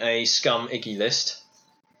running a Scum Iggy list.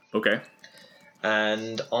 Okay.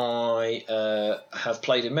 And I have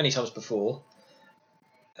played him many times before.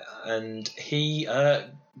 And he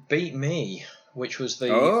beat me, which was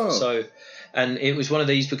and it was one of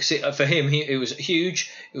these because for him it was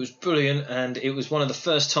huge, it was brilliant, and it was one of the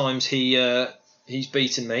first times he's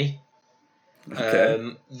beaten me.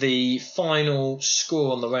 Okay. The final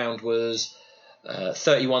score on the round was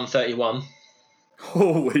 31-31.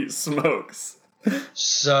 Holy smokes.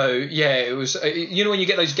 So yeah, it was when you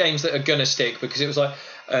get those games that are gonna stick, because it was like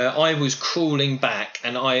I was crawling back,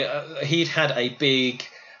 and he'd had a big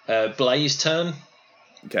blaze turn.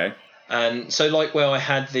 Okay. And so like where I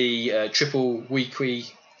had the triple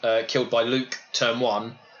Weequay killed by Luke turn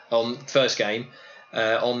 1 on first game,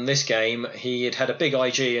 on this game he had a big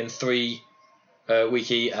IG and 3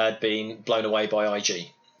 Weequay had been blown away by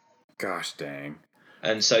IG. Gosh dang.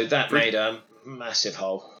 And so that made a massive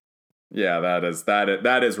hole. Yeah,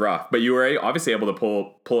 that is rough. But you were obviously able to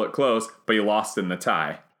pull it close, but you lost in the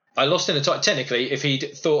tie. I lost in the tie. Technically, if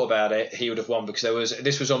he'd thought about it, he would have won, because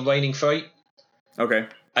this was on Raining Freight. Okay.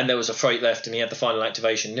 And there was a freight left, and he had the final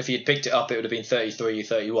activation. And if he had picked it up, it would have been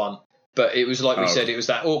 33-31. But it was like we said, it was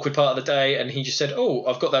that awkward part of the day, and he just said, "Oh,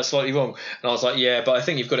 I've got that slightly wrong." And I was like, "Yeah, but I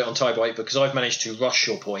think you've got it on tie break, because I've managed to rush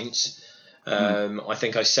your points." I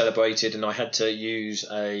think I celebrated, and I had to use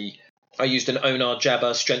I used an Onar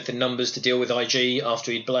Jabba strength in numbers to deal with IG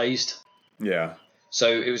after he'd blazed. Yeah. So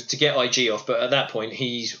it was to get IG off, but at that point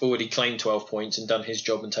he's already claimed 12 points and done his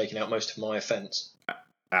job and taken out most of my offence.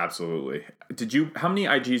 Absolutely. How many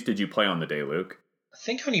IGs did you play on the day, Luke? I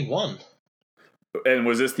think only one. And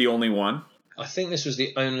was this the only one? I think this was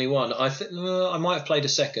the only one. I might have played a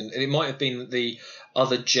second. It might have been the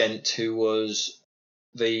other gent who was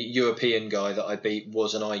the European guy that I beat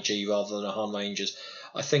was an IG rather than a Han Rangers.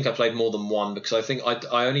 I think I played more than one, because I think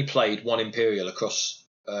I only played one Imperial across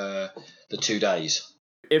the 2 days.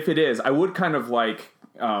 If it is, I would kind of like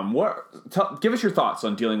Give us your thoughts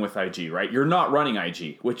on dealing with IG. Right, you're not running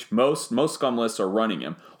IG, which most scum lists are running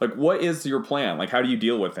him. Like, what is your plan? Like, how do you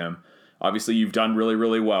deal with him? Obviously, you've done really,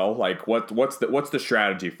 really well. Like, what's the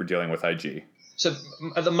strategy for dealing with IG? So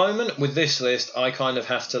at the moment with this list, I kind of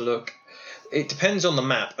have to look. It depends on the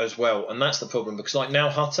map as well, and that's the problem because like now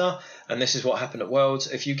Hutter, and this is what happened at Worlds.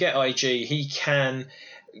 If you get IG, he can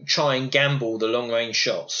try and gamble the long range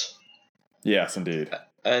shots. Yes, indeed.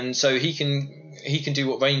 And so he can do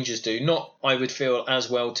what Rangers do. Not, I would feel, as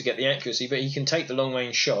well to get the accuracy, but he can take the long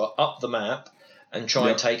range shot up the map and try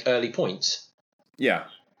and take early points. Yeah.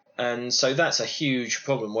 And so that's a huge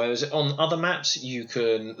problem. Whereas on other maps, you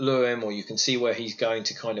can lure him or you can see where he's going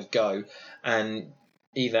to kind of go and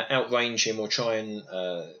either outrange him or try and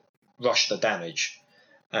rush the damage.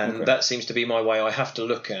 And that seems to be my way. I have to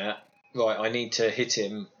look at, right, I need to hit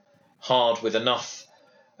him hard with enough.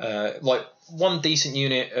 Like one decent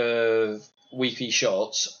unit of weaky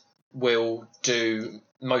shots will do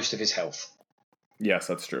most of his health. Yes,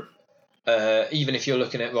 that's true. Even if you're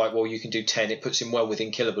looking at, right, well, you can do 10, it puts him well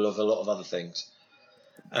within killable of a lot of other things.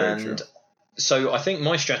 Very true. So I think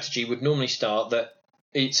my strategy would normally start that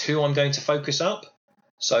it's who I'm going to focus up.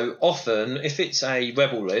 So often, if it's a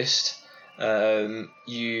rebel list, I'm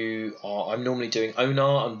normally doing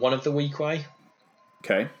Onar and one of the weak way.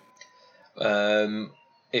 Okay.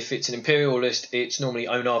 If it's an Imperial list, it's normally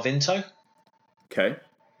Onar Vinto. Okay.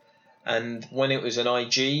 And when it was an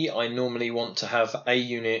IG, I normally want to have a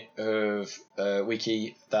unit of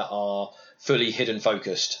wiki that are fully hidden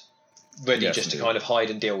focused, ready to kind of hide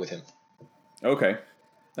and deal with him. Okay.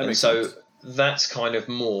 That makes sense. That's kind of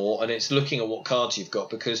more, and it's looking at what cards you've got,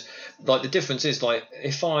 because like the difference is like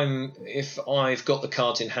if I've got the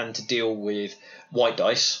cards in hand to deal with white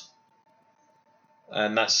dice,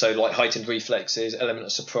 and that's so like heightened reflexes, element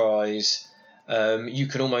of surprise. You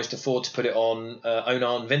can almost afford to put it on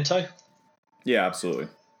Onar and Vinto. Yeah, absolutely.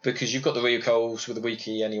 Because you've got the recalls with the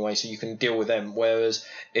wiki anyway, so you can deal with them. Whereas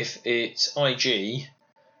if it's IG,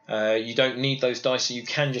 you don't need those dice, so you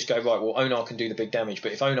can just go, right, well, Onar can do the big damage.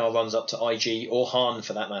 But if Onar runs up to IG, or Han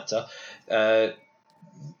for that matter,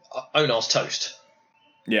 Onar's toast.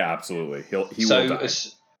 Yeah, absolutely. He will die.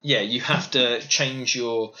 You have to change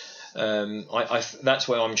your... that's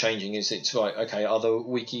where I'm changing. Is it's right? Okay, are the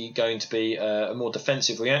wiki going to be a more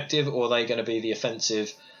defensive reactive, or are they going to be the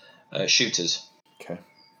offensive shooters? Okay,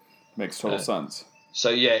 makes total sense. So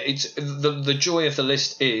yeah, it's the joy of the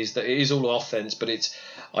list is that it is all offense, but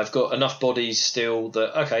I've got enough bodies still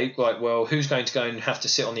that okay, right. Well, who's going to go and have to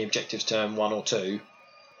sit on the objectives turn 1 or 2,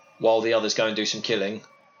 while the others go and do some killing,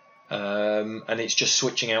 and it's just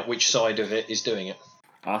switching out which side of it is doing it.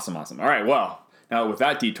 Awesome. All right, well. Now, with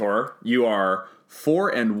that detour, you are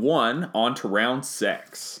 4-1 on to round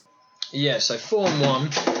 6. Yeah, so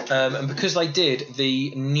 4-1, and because they did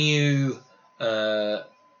the new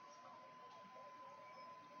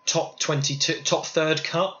top 22, top third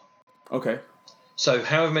cut. Okay. So,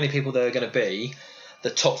 however many people there are going to be, the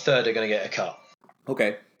top third are going to get a cut.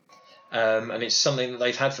 Okay. And it's something that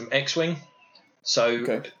they've had from X-Wing.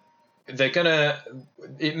 So, they're going to.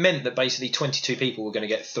 It meant that basically 22 people were going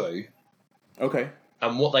to get through. Okay.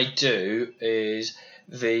 And what they do is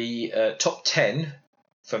the top 10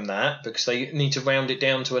 from that, because they need to round it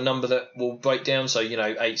down to a number that will break down, so,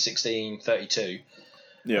 8, 16, 32.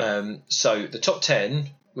 Yeah. So the top 10,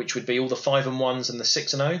 which would be all the 5 and 1s and the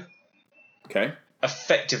 6 and 0, okay,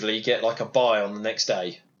 effectively get like a bye on the next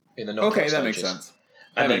day in the knockout stages. That makes sense.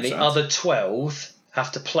 And then the other 12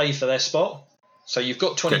 have to play for their spot. So you've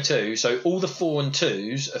got 22, so all the 4 and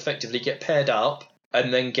 2s effectively get paired up,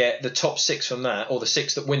 and then get the top 6 from that, or the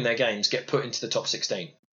 6 that win their games get put into the top 16.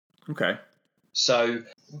 Okay. So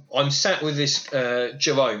I'm sat with this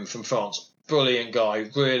Jerome from France. Brilliant guy.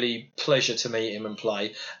 Really pleasure to meet him and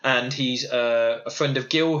play. And he's a friend of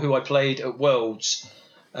Gil, who I played at Worlds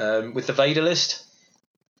with the Vader list.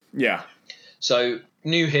 Yeah. So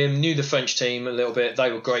knew him, knew the French team a little bit.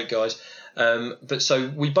 They were great guys. But so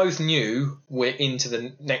we both knew we're into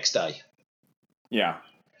the next day. Yeah.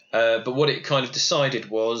 But what it kind of decided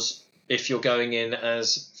was, if you're going in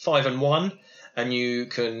as 5 and 1 and you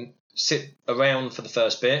can sit around for the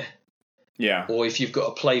first bit, or if you've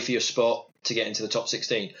got to play for your spot to get into the top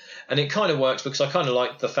 16. And it kind of works because I kind of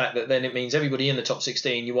like the fact that then it means everybody in the top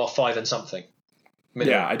 16, you are 5 and something.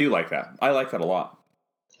 Minimum. Yeah, I do like that. I like that a lot.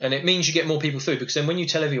 And it means you get more people through, because then when you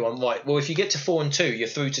tell everyone, right, well, if you get to 4 and 2, you're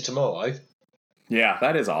through to tomorrow. Yeah,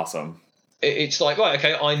 that is awesome. It's like, right,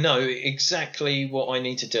 okay, I know exactly what I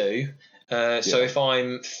need to do. So if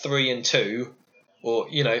I'm 3 and 2, or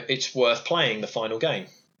it's worth playing the final game.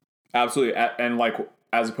 Absolutely, and like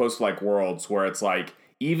as opposed to like Worlds, where it's like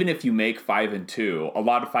even if you make 5 and 2, a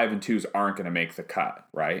lot of 5 and 2s aren't going to make the cut,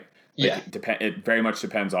 right? Yeah. It very much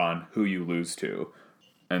depends on who you lose to,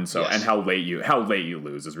 and so Yes. and how late you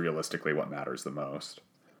lose is realistically what matters the most.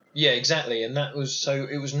 Yeah, exactly, and that was so.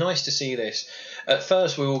 It was nice to see this. At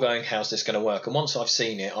first, we were all going, "How's this going to work?" And once I've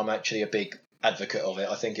seen it, I'm actually a big advocate of it.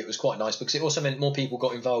 I think it was quite nice because it also meant more people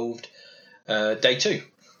got involved. Day 2.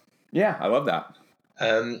 Yeah, I love that.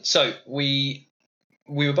 So we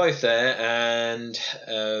were both there, and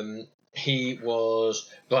he was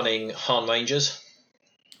running Han Rangers,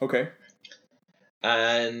 Okay.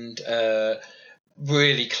 and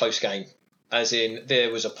really close game. As in,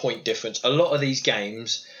 there was a point difference. A lot of these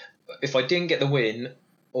games, if I didn't get the win,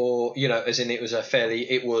 or as in it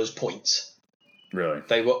was points. Really?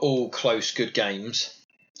 They were all close, good games.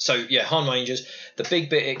 So yeah, Han Rangers. The big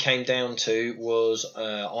bit it came down to was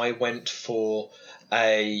I went for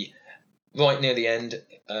a right near the end.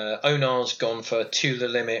 Onar's gone for a to the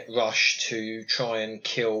limit rush to try and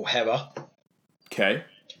kill Hera. Okay.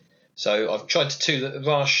 So I've tried to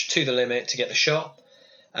rush to the limit to get the shot,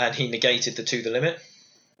 and he negated the to the limit.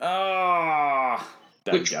 Ah,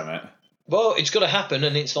 damn it. Well, it's got to happen,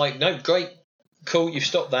 and it's like, no, great, cool, you've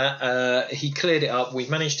stopped that. He cleared it up. We've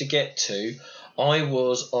managed to get to. I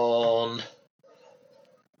was on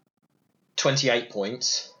 28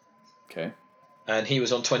 points. Okay. And he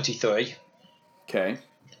was on 23. Okay.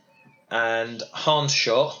 And Han's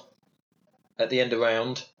shot at the end of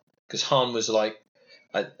round, because Han was like,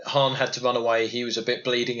 Han had to run away. He was a bit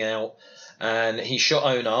bleeding out, and he shot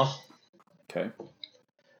Onar. Okay.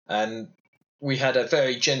 And we had a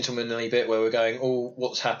very gentlemanly bit where we're going, oh,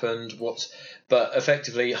 what's happened? But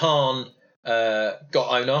effectively, Han got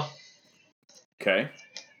Onar. Okay.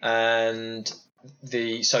 And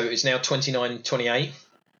so it's now 29-28.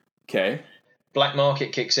 Okay. Black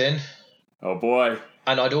market kicks in. Oh boy.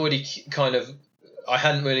 And I'd already I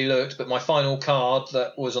hadn't really looked, but my final card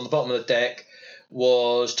that was on the bottom of the deck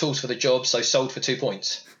was Tools for the Job, so sold for 2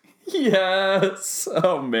 points. Yes.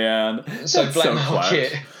 Oh man. So That's black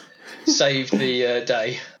market saved the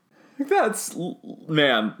day.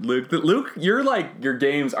 Man, Luke, your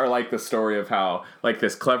games are like the story of how like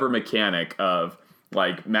this clever mechanic of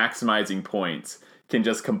like maximizing points can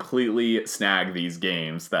just completely snag these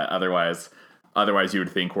games that otherwise you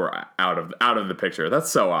would think were out of the picture. That's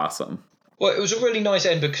so awesome. Well, it was a really nice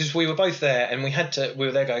end because we were both there and we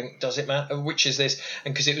were there going, does it matter? Which is this?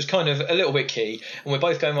 And because it was kind of a little bit key, and we're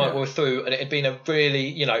both going, right, we're through, and it had been a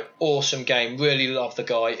really, awesome game. Really loved the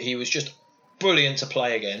guy. He was just brilliant to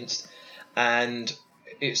play against. And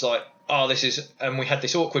it's like, and we had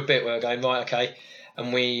this awkward bit where we're going, right, okay.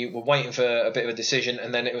 And we were waiting for a bit of a decision,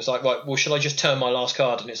 and then it was like, right, well, shall I just turn my last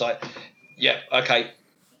card? And it's like, yeah, okay.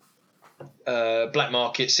 Black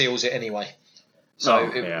market seals it anyway. So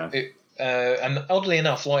and oddly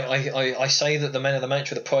enough, like I say that the men of the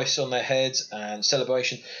match with the price on their heads and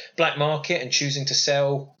celebration, black market and choosing to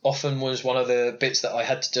sell often was one of the bits that I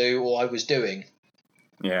had to do or I was doing.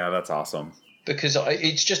 Yeah, that's awesome. Because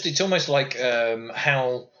it's almost like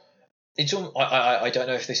how it's. I don't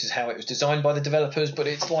know if this is how it was designed by the developers, but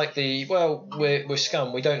it's like we're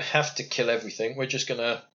scum. We don't have to kill everything. We're just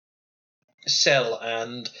gonna sell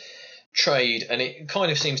and trade, and it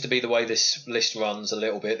kind of seems to be the way this list runs a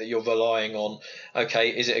little bit, that you're relying on, okay,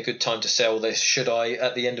 is it a good time to sell this? Should I,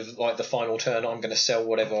 at the end of like the final turn, I'm going to sell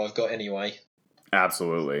whatever I've got anyway?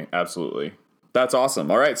 Absolutely. That's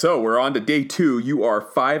awesome. All right, so we're on to day 2. You are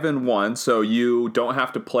 5-1, so you don't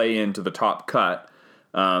have to play into the top cut,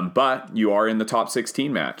 but you are in the top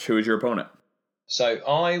 16 match. Who is your opponent? So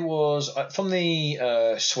I was from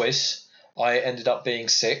the Swiss. I ended up being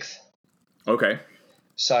 6th. Okay.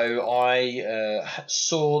 So I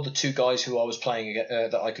saw the 2 guys who I was playing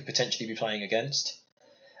that I could potentially be playing against,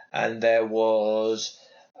 and there was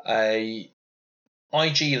a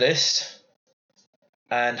IG list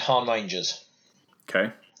and Han Rangers.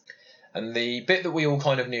 Okay. And the bit that we all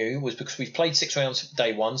kind of knew was because we've played 6 rounds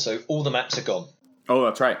day 1, so all the maps are gone. Oh,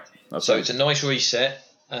 that's right. So it's a nice reset,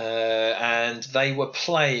 and they were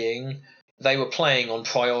playing on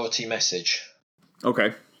priority message.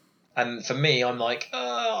 Okay. And for me, I'm like,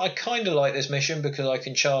 I kind of like this mission because I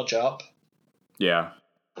can charge up. Yeah.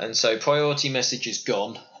 And so priority message is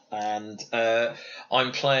gone, and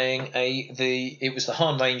I'm playing it was the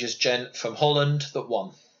Han Rangers gent from Holland that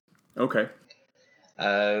won. Okay.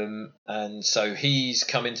 And so he's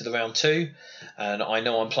come into the round 2, and I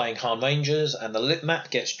know I'm playing Han Rangers, and the lit map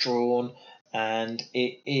gets drawn, and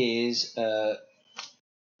it is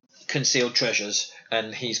Concealed Treasures,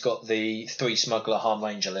 and he's got the 3 smuggler Han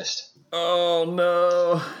Ranger list. Oh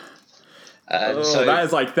no. And so that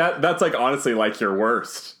is like that. That's like honestly like your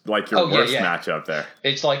worst matchup there.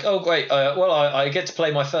 It's like, oh great, well I get to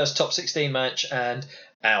play my first top 16 match, and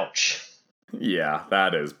ouch. Yeah,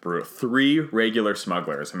 that is brutal. 3 regular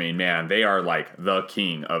smugglers. I mean, man, they are like the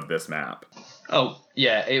king of this map. Oh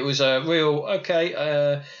yeah, it was a real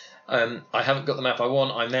okay. I haven't got the map I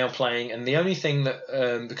want. I'm now playing, and the only thing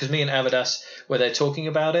that because me and Avadas were there talking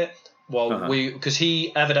about it. Well,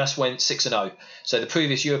 Avadas went 6-0, so the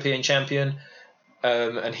previous European champion,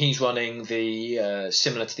 and he's running the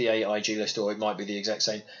similar to the AIG list, or it might be the exact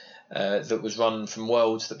same that was run from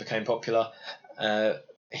Worlds that became popular.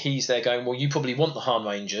 He's there going, well, you probably want the Harn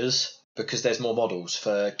Rangers because there's more models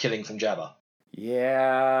for killing from Jabba.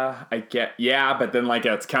 Yeah, but then like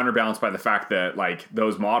it's counterbalanced by the fact that like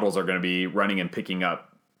those models are going to be running and picking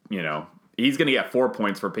up, he's going to get 4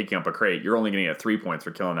 points for picking up a crate. You're only going to get 3 points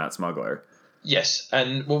for killing that smuggler. Yes,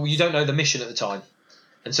 and well, you don't know the mission at the time.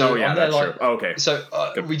 And so that's true. Okay. So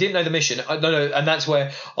we didn't know the mission. No, and that's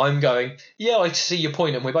where I'm going. Yeah, I see your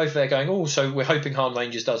point, and we're both there going. Oh, so we're hoping Harn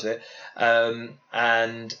Rangers does it.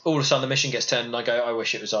 And all of a sudden the mission gets turned, and I go, I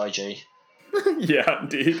wish it was IG. Yeah,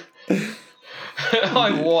 indeed.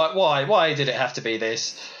 Why did it have to be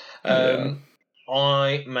this?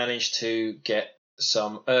 I managed to get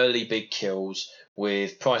some early big kills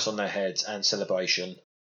with Price on their heads and Celebration,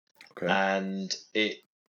 and it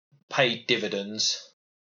paid dividends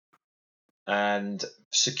and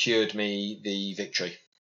secured me the victory.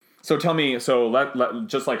 So tell me, let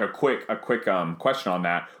just like a quick question on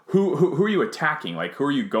that. Who are you attacking? Like, who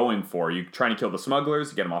are you going for? Are you trying to kill the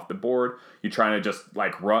smugglers, get them off the board? You trying to just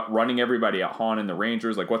like running everybody at Han and the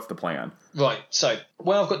Rangers? Like, what's the plan? Right. So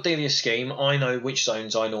where I've got Delia's scheme, I know which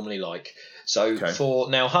zones I normally like. So for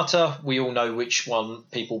now Hutter, we all know which one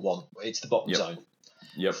people want. It's the bottom zone.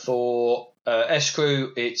 Yep. For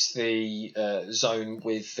S-Crew, it's the zone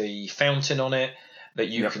with the fountain on it that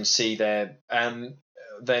you can see there.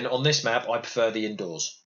 Then on this map, I prefer the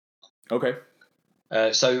indoors. Okay.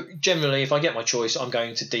 So generally, if I get my choice, I'm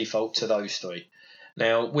going to default to those 3.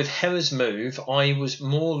 Now, with Hera's move, I was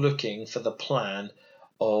more looking for the plan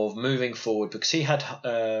of moving forward because he had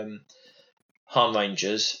Harn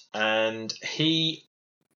Rangers, and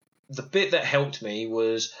the bit that helped me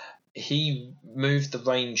was he moved the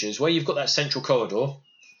Rangers where you've got that central corridor.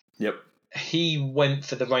 Yep. He went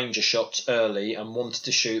for the Ranger shots early and wanted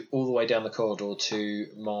to shoot all the way down the corridor to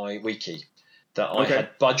my wiki that I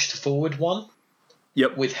had budged forward one.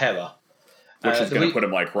 Yep. With Hera. Which is going to put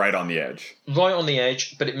him like right on the edge. Right on the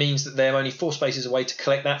edge, but it means that they're only 4 spaces away to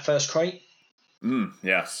collect that first crate.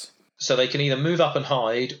 Yes. So they can either move up and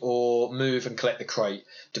hide or move and collect the crate,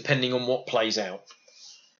 depending on what plays out.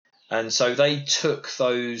 And so they took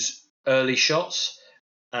those early shots.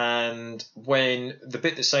 And when the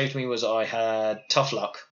bit that saved me was I had Tough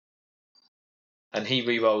Luck, and he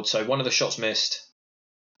re-rolled. So one of the shots missed,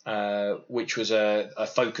 which was a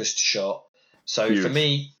focused shot. So huge. For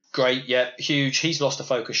me, great, huge. He's lost a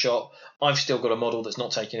focus shot. I've still got a model that's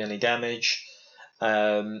not taking any damage.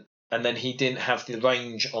 And then he didn't have the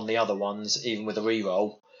range on the other ones, even with a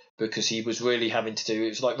re-roll, because he was really having to do, it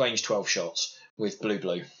was like range 12 shots with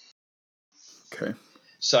blue. Okay.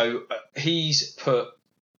 So he's put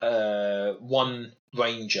one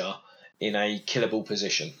Ranger in a killable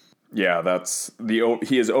position. Yeah,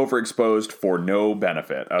 he is overexposed for no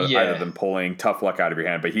benefit other than pulling Tough Luck out of your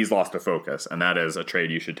hand, but he's lost a focus, and that is a trade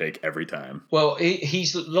you should take every time. Well,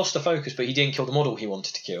 he's lost a focus, but he didn't kill the model he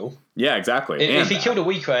wanted to kill. Yeah, exactly. If he killed a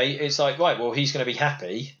weak ray, it's like, right, well, he's going to be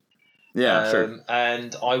happy. Yeah, sure.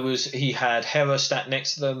 And he had Hera stat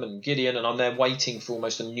next to them and Gideon, and I'm there waiting for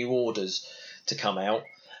almost a new orders to come out,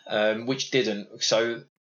 which didn't. So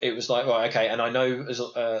it was like, right, okay, and I know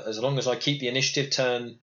as long as I keep the initiative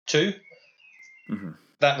turn 2,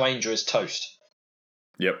 that Ranger is toast.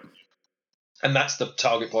 Yep. And that's the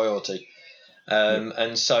target priority.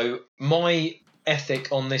 And so my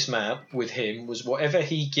ethic on this map with him was whatever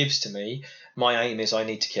he gives to me, my aim is I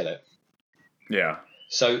need to kill it. Yeah.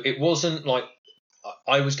 So it wasn't like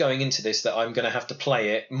I was going into this that I'm going to have to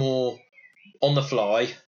play it more on the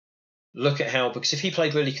fly, look at how, because if he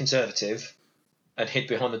played really conservative and hid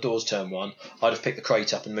behind the doors turn 1, I'd have picked the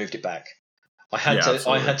crate up and moved it back. I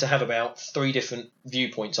had to have about 3 different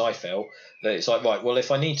viewpoints. I felt that it's like, right, well, if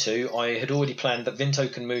I need to, I had already planned that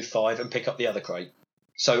Vinto can move 5 and pick up the other crate.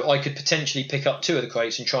 So I could potentially pick up 2 of the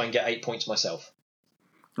crates and try and get 8 points myself.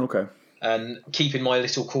 Okay. And keep in my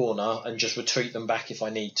little corner and just retreat them back if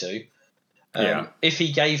I need to. Yeah. If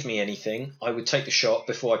he gave me anything, I would take the shot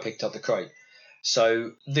before I picked up the crate.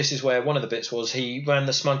 So this is where one of the bits was he ran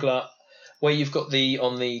the smuggler where you've got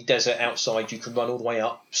on the desert outside, you can run all the way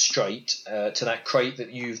up straight to that crate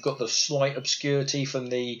that you've got the slight obscurity from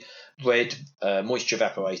the red moisture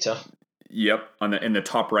evaporator. Yep, in the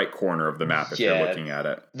top right corner of the map if you're looking at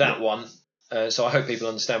it. That one. So I hope people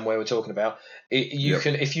understand where we're talking about. You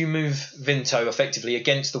can, if you move Vinto effectively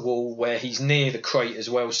against the wall where he's near the crate as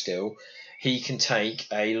well still, he can take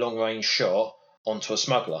a long-range shot onto a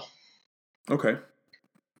smuggler. Okay.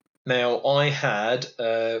 Now, I had,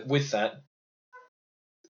 with that,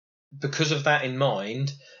 because of that in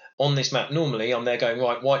mind, on this map, normally I'm there going,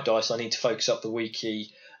 right, white dice, I need to focus up the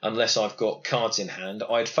wiki unless I've got cards in hand.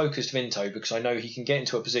 I'd focused Vinto because I know he can get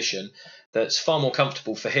into a position that's far more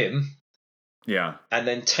comfortable for him. Yeah. And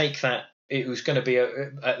then take that, it was going to be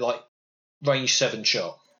a like range 7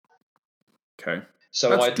 shot. Okay. So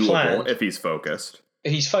that's I'd doable planned, if he's focused.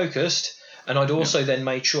 He's focused, and I'd also then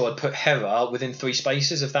made sure I'd put Hera within 3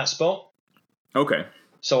 spaces of that spot. Okay.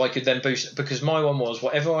 So I could then boost, because my one was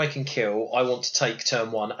whatever I can kill, I want to take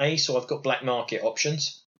turn 1. A, so I've got black market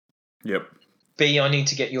options. Yep. B, I need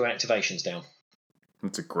to get your activations down.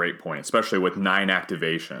 That's a great point, especially with 9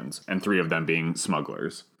 activations and 3 of them being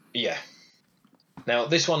smugglers. Yeah. Now,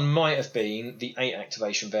 this one might have been the 8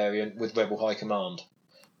 activation variant with Rebel High Command.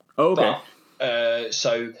 Oh, okay.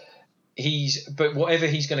 But, but whatever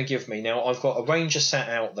he's going to give me, now I've got a Ranger sat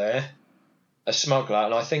out there, a Smuggler,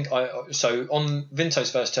 and I think so on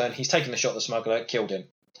Vinto's first turn, he's taken the shot at the Smuggler, killed him.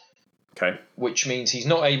 Okay. Which means he's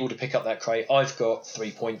not able to pick up that crate. I've got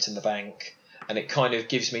 3 points in the bank, and it kind of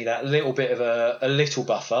gives me that little bit of a little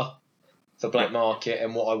buffer for black market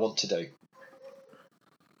and what I want to do.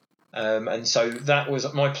 And so that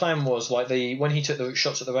was my plan. Was like when he took the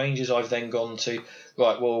shots at the Rangers, I've then gone to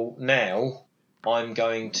right. Well, now I'm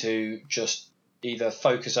going to just either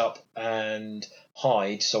focus up and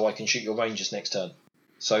hide so I can shoot your Rangers next turn.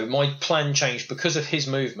 So my plan changed because of his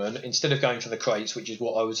movement. Instead of going for the crates, which is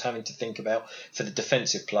what I was having to think about for the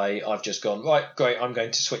defensive play, I've just gone right. Great, I'm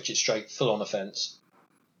going to switch it straight full on offense.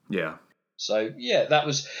 Yeah. So, yeah,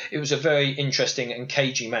 it was a very interesting and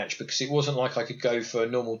cagey match because it wasn't like I could go for a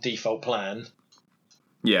normal default plan.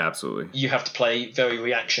 Yeah, absolutely. You have to play very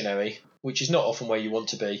reactionary, which is not often where you want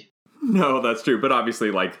to be. No, that's true. But obviously,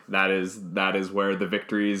 like that is where the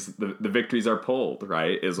victories are pulled,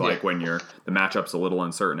 right? Is like when the matchup's a little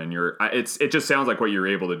uncertain and it just sounds like what you're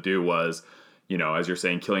able to do was, as you're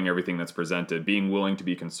saying, killing everything that's presented, being willing to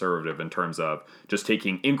be conservative in terms of just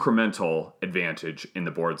taking incremental advantage in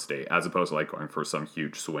the board state as opposed to like going for some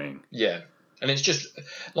huge swing. Yeah. And it's just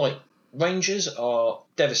like Rangers are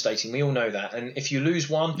devastating. We all know that. And if you lose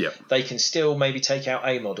one, they can still maybe take out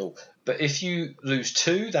a model. But if you lose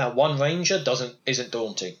 2, that one Ranger isn't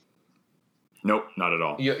daunting. Nope, not at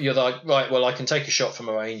all. You're like, right, well, I can take a shot from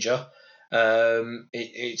a Ranger.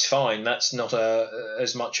 It's fine. That's not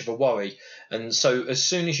as much of a worry. And so as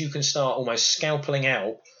soon as you can start almost scalpeling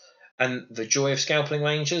out, and the joy of scalpeling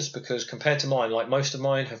Rangers, because compared to mine, like most of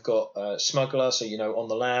mine have got Smuggler, so on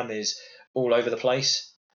the lamb is all over the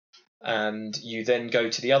place. And you then go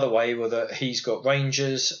to the other way where he's got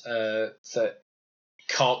Rangers that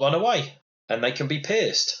can't run away, and they can be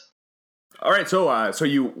pierced. All right, so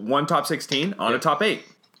you won top 16 on a top 8.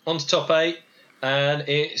 On to top 8. And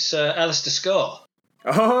it's Alistair Scott.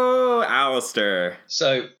 Oh, Alistair.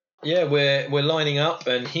 So, yeah, we're lining up,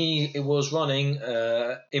 and he was running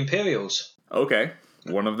Imperials. Okay,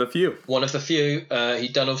 one of the few. One of the few.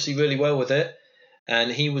 He'd done obviously really well with it,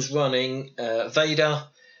 and he was running Vader,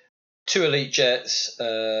 2 elite jets,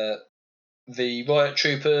 the Riot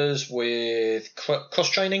Troopers with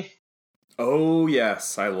cross-training. Oh,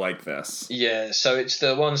 yes, I like this. Yeah, so it's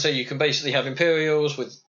the one, so you can basically have Imperials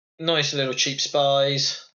with nice little cheap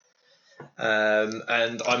spies,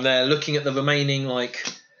 and I'm there looking at the remaining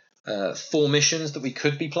 4 missions that we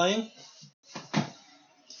could be playing,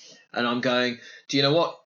 and I'm going, do you know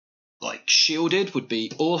what, Shielded would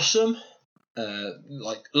be awesome,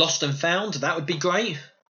 Lost and Found, that would be great.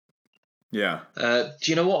 Yeah. Do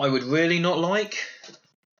you know what I would really not like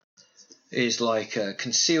is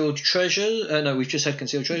Concealed Treasures. No, we've just had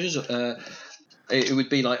Concealed Treasures. It would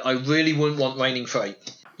be I really wouldn't want Raining Freight.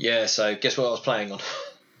 Yeah, so guess what I was playing on?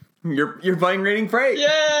 You're playing Raining Freight.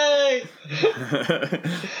 Yay!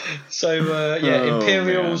 So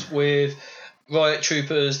Imperials with Riot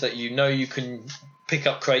Troopers that you can pick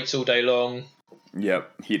up crates all day long.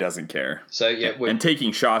 Yep, he doesn't care. So yeah, and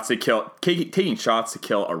taking shots to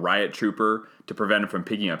kill a Riot Trooper to prevent him from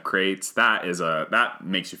picking up crates. That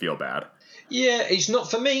makes you feel bad. Yeah, it's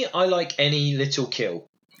not for me. I like any little kill.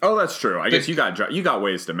 Oh, that's true. I guess you got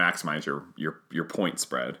ways to maximize your point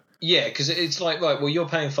spread. Yeah, because it's right, well, you're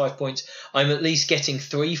paying 5 points. I'm at least getting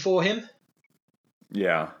 3 for him.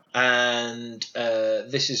 Yeah. And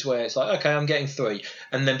this is where it's like, okay, I'm getting 3.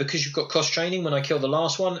 And then because you've got cross-training, when I kill the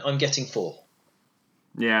last one, I'm getting 4.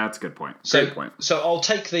 Yeah, that's a good point. So, Great point. So I'll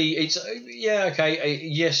take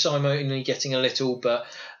yes, I'm only getting a little, but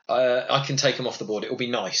I can take them off the board. It'll be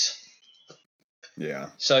nice. Yeah.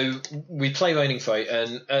 So we play Reigning Freight,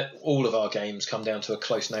 and all of our games come down to a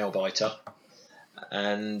close nail-biter.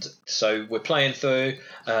 And so we're playing through.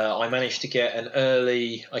 I managed to get an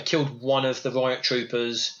early... I killed one of the Riot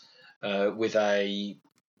Troopers with a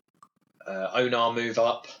Onar move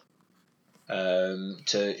up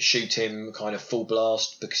to shoot him kind of full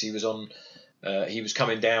blast because he was on... he was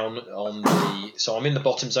coming down on the... So I'm in the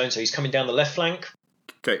bottom zone, so he's coming down the left flank.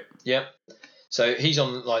 Okay. Yep. So he's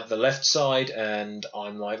on like the left side, and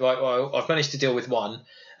I'm like, right, well, I've managed to deal with one.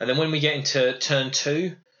 And then when we get into turn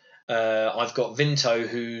 2, I've got Vinto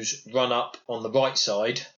who's run up on the right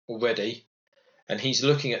side already, and he's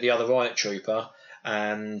looking at the other Riot Trooper,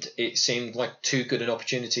 and it seemed like too good an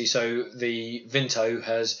opportunity. So the Vinto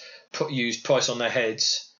has used Price on their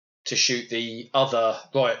heads to shoot the other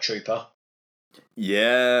Riot Trooper.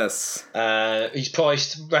 Yes. He's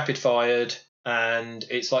priced, rapid fired, and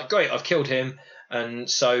it's like, great, I've killed him. And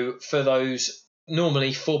so for those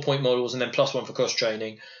normally 4-point models and then +1 for cross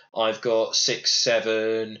training, I've got 6,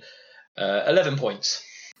 7, 11 points.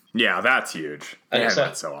 Yeah, that's huge. And Yeah,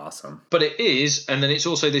 that's so awesome. But it is, and then it's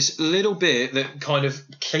also this little bit that kind of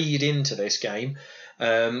keyed into this game,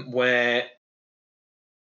 where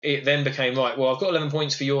it then became, right, well, I've got 11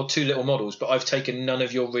 points for your 2 little models, but I've taken none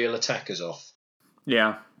of your real attackers off.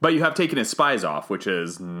 Yeah, but you have taken his spies off, which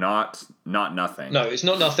is not nothing. No, it's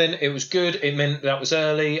not nothing. It was good. It meant that was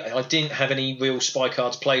early. I didn't have any real spy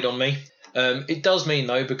cards played on me. It does mean,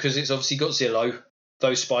 though, because it's obviously got Zillow,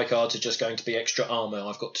 those spy cards are just going to be extra armour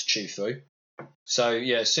I've got to chew through. So,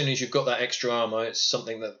 yeah, as soon as you've got that extra armour, it's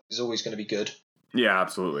something that is always going to be good. Yeah,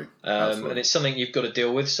 absolutely. Absolutely. And it's something you've got to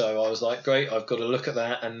deal with. So I was like, great, I've got to look at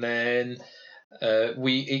that. And then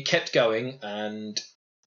it kept going, and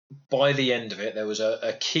by the end of it, there was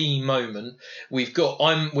a key moment.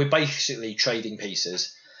 We're basically trading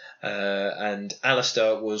pieces, and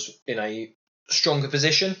Alistair was in a stronger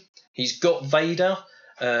position. He's got Vader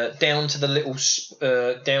down to the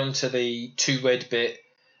 2 red bit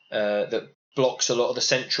that blocks a lot of the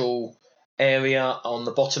central area on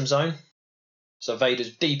the bottom zone. So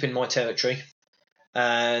Vader's deep in my territory,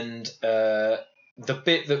 and the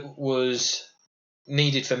bit that was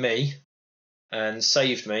needed for me and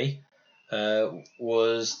saved me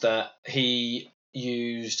was that he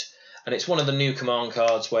used, and it's one of the new command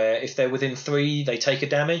cards where if they're within 3, they take a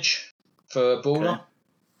damage for a brawler. Okay.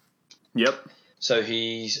 Yep. So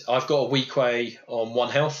I've got a weak way on 1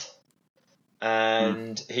 health,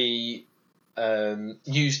 and he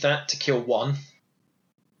used that to kill 1.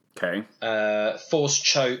 Okay. Force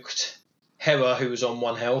choked Hera, who was on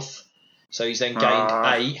 1 health, so he's then gained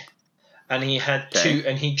 8. And he had 2,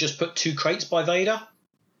 and he just put 2 crates by Vader.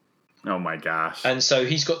 Oh my gosh! And so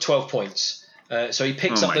he's got 12 points. So he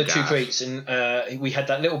picks up the 2 crates, and we had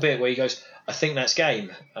that little bit where he goes, "I think that's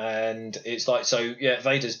game." And it's like, so yeah,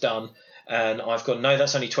 Vader's done, and I've gone, no,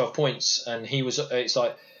 that's only 12 points. And it's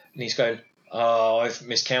like, and he's going, oh, I've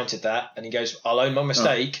miscounted that. And he goes, I'll own my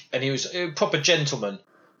mistake. And he was a proper gentleman.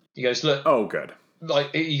 He goes, look. Oh, good.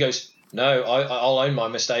 Like he goes, no, I'll own my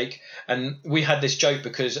mistake. And we had this joke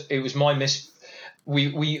because it was my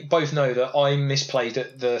we both know that I misplayed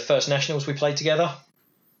at the first nationals we played together.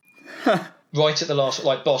 Right at the last,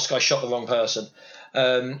 like Bosk, I shot the wrong person.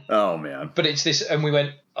 Oh man! But it's this, and we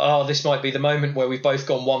went, oh, this might be the moment where we've both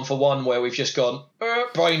gone 1 for 1, where we've just gone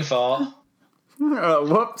brain fart.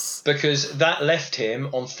 Whoops! Because that left him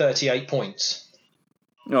on 38 points.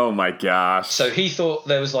 Oh my gosh! So he thought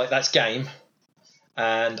there was like, that's game.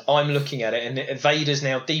 And I'm looking at it, and Vader's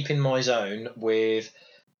now deep in my zone with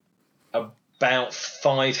about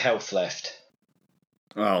 5 health left.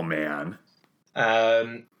 Oh man!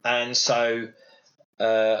 And so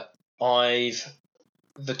the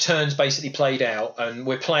turn's basically played out, and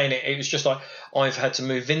we're playing it. It was just like I've had to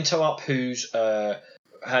move Vinto up, who's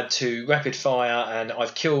had to rapid fire, and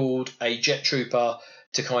I've killed a jet trooper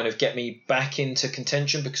to kind of get me back into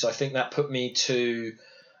contention, because I think that put me to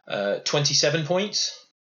 27 points.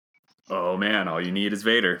 Oh man, all you need is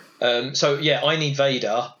Vader. So yeah, I need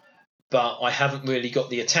Vader, but I haven't really got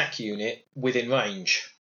the attack unit within range.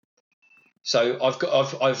 So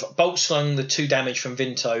I've bolt slung the 2 damage from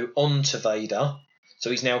Vinto onto Vader, so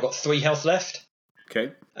he's now got 3 health left.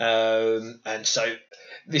 Okay. And so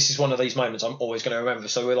this is one of these moments I'm always going to remember.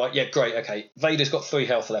 So we're like, yeah, great, okay. Vader's got 3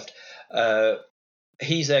 health left.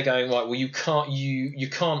 He's there going, right, well, you can't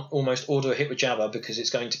almost order a hit with Jabba because it's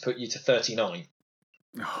going to put you to 39.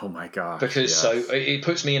 Oh my gosh. Because so it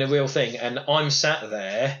puts me in a real thing, and I'm sat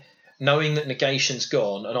there knowing that negation's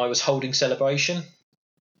gone, and I was holding celebration.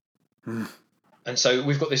 And so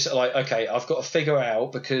we've got this like, okay, I've got to figure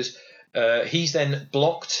out, because he's then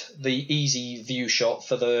blocked the easy view shot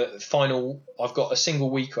for the final. I've got a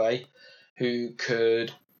single weequay who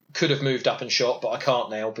could have moved up and shot, but I can't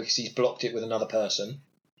now because he's blocked it with another person.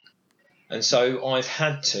 And so I've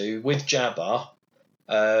had to, with Jabba,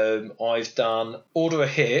 I've done order a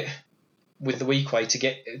hit with the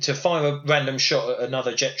weequay to fire a random shot at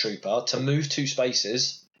another jet trooper to move 2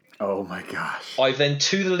 spaces. Oh my gosh. I've then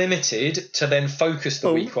to the limited to then focus the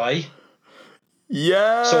weequay.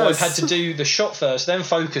 Yes. So I've had to do the shot first, then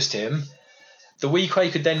focused him. The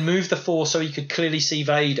weequay could then move the 4 so he could clearly see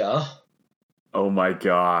Vader. Oh my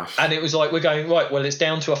gosh. And it was like, we're going, right, well, it's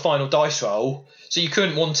down to a final dice roll. So you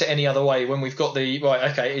couldn't want it any other way when we've got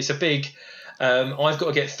right, okay, it's a big, I've got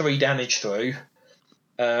to get 3 damage through.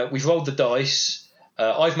 We've rolled the dice.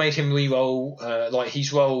 I've made him re-roll,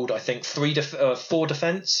 he's rolled, I think, 4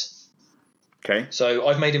 defense. Okay. So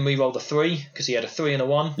I've made him re-roll the 3 because he had a 3 and a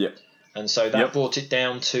 1. Yep. And so that brought it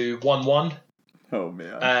down to 1-1. Oh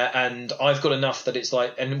man. And I've got enough that it's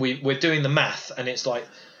like, and we're doing the math, and it's like,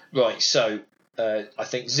 right, so I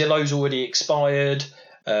think Zillow's already expired.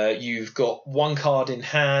 You've got 1 card in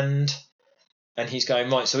hand, and he's going,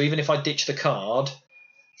 right, so even if I ditch the card,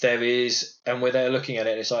 there is, and we're there looking at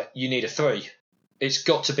it, it's like, you need a 3. It's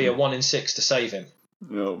got to be a 1 in 6 to save him.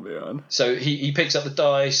 Oh man. So he picks up the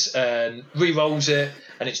dice and re-rolls it,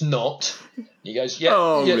 and it's not. He goes, yeah.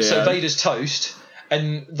 So Vader's toast,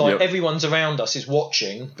 and everyone's around us is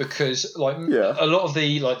watching, because a lot of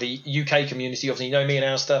the UK community, obviously, you know me and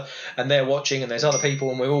Alistair, and they're watching, and there's other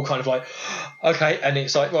people, and we're all kind of like, okay, and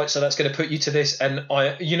it's like, right, so that's going to put you to this, and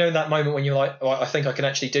that moment when you're like, right, I think I can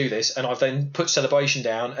actually do this, and I've then put celebration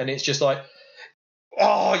down, and it's just like,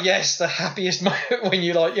 oh yes, the happiest moment when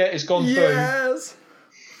you're like, it's gone through. Yes.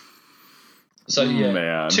 So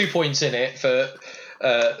man. 2 points in it for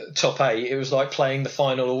top 8. It was like playing the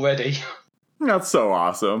final already. That's so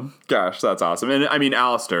awesome. Gosh, that's awesome. And I mean,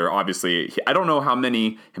 Alistair, obviously, I don't know how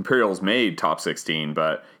many Imperials made top 16,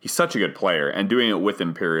 but he's such a good player, and doing it with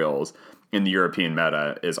Imperials in the European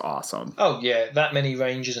meta is awesome. Oh yeah, that many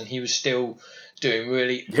ranges, and he was still doing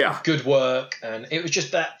really good work, and it was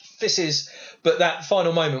just that but that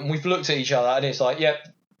final moment, we've looked at each other, and it's like,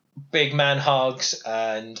 big man hugs,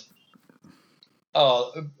 and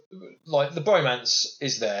like the bromance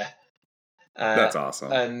is there. That's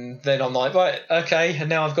awesome. And then I'm like, right, okay, and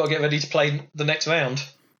now I've got to get ready to play the next round.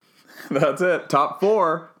 That's it, top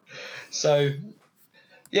 4. So,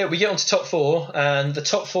 we get on to top 4, and the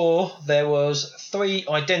top 4, there was 3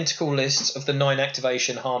 identical lists of the 9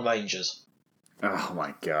 activation Han Rangers. Oh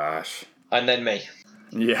my gosh. And then me.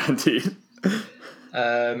 Yeah, indeed.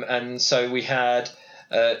 And so we had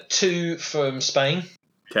 2 from Spain.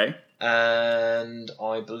 Okay. And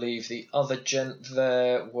I believe the other gent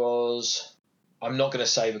there was, I'm not going to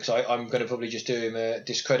say, because I'm going to probably just do him a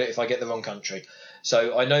discredit if I get the wrong country.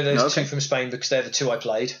 So I know there's 2 from Spain because they're the 2 I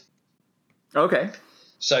played. Okay.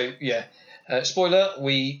 So spoiler,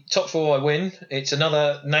 top 4 I win. It's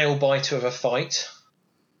another nail biter of a fight.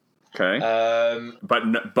 Okay.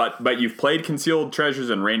 But you've played Concealed Treasures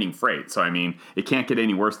and Reigning Freight, so I mean, it can't get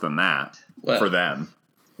any worse than that for them.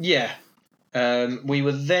 Yeah. We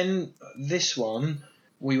were then, this one,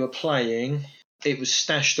 we were playing, it was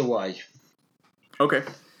Stashed Away. Okay.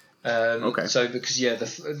 So, because,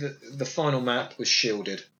 the final map was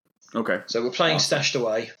shielded. Okay. So we're playing Stashed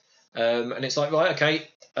Away. And it's like, right, okay,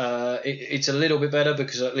 it's a little bit better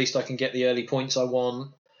because at least I can get the early points I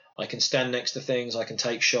want. I can stand next to things. I can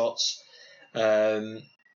take shots.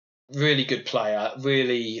 Really good player.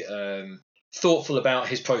 Really... thoughtful about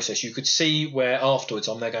his process. You could see where afterwards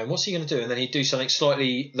I'm there going, what's he going to do? And then he'd do something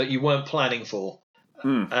slightly that you weren't planning for.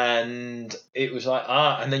 And it was like,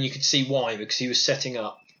 and then you could see why, because he was setting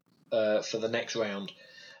up for the next round.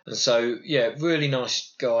 And so, really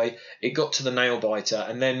nice guy. It got to the nail biter.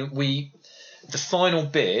 And then the final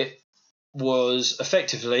bit was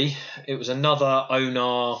effectively, it was another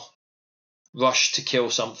Onar rush to kill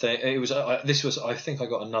something. It was, I think I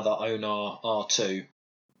got another Onar R2.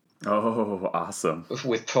 Oh, awesome.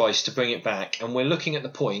 With Price to bring it back. And we're looking at the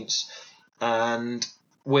points, and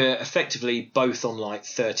we're effectively both on like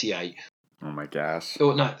 38. Oh my gosh.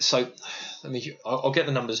 Oh, no, so I'll get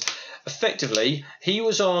the numbers. Effectively, he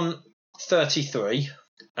was on 33,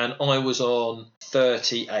 and I was on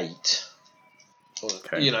 38.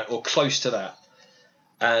 Or close to that.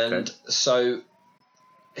 And so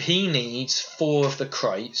he needs 4 of the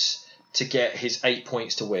crates to get his 8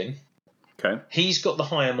 points to win. Okay. He's got the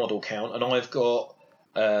higher model count, and I've got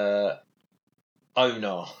Onar.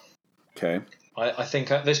 Okay. I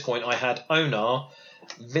think at this point I had Onar,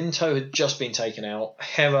 Vinto had just been taken out,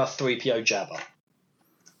 Hera, 3PO, Jabba.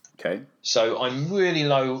 Okay. So I'm really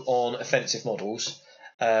low on offensive models.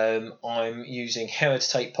 I'm using Hera to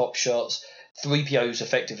take pop shots. 3PO's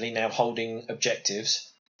effectively now holding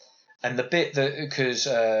objectives. And the bit that, because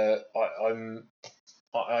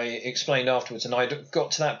I explained afterwards, and I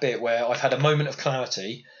got to that bit where I've had a moment of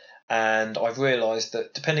clarity, and I've realised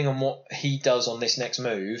that depending on what he does on this next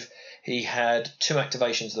move, he had 2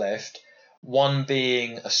 activations left, one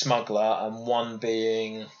being a smuggler and one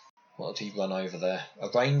being, what did he run over there? A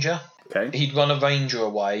ranger? Okay. He'd run a ranger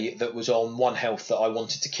away that was on 1 health that I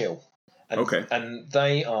wanted to kill. And, Okay. And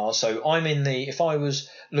they are, so I'm in the, if I was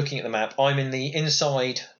looking at the map, I'm in the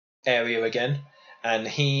inside area again, and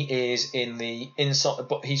he is in the inside,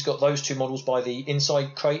 but he's got those 2 models by the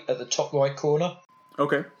inside crate at the top right corner.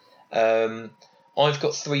 Okay. I've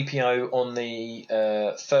got 3PO on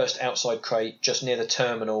the first outside crate just near the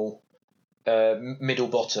terminal, middle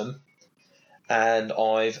bottom, and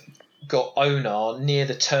I've got Onar near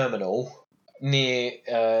the terminal, near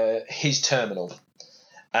his terminal.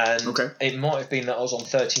 And it might have been that I was on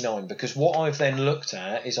 39, because what I've then looked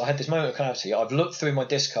at is I had this moment of clarity. I've looked through my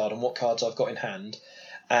discard and what cards I've got in hand,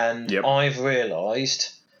 and I've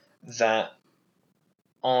realised that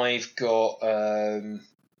I've got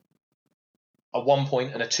a 1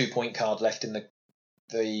 point and a 2 point card left in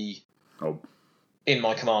in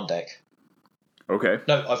my command deck. Okay.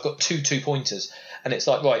 No, I've got 2 2-pointers, and it's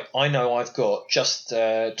like, right, I know I've got just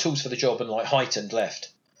tools for the job and like heightened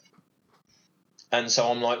left. And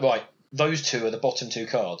so I'm like, right, those 2 are the bottom 2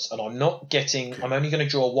 cards, and I'm not getting. I'm only going to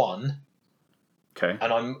draw 1. Okay.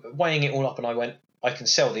 And I'm weighing it all up, and I went, I can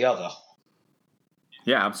sell the other.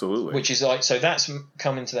 Yeah, absolutely. Which is like, so that's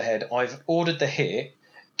come into the head. I've ordered the hit,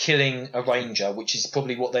 killing a ranger, which is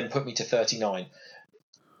probably what then put me to 39.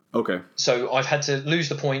 Okay. So I've had to lose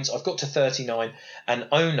the points. I've got to 39, and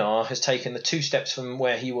Onar has taken the 2 steps from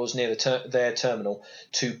where he was near their terminal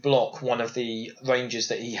to block one of the rangers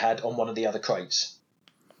that he had on one of the other crates.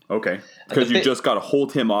 Okay. Because you just got to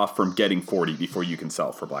hold him off from getting 40 before you can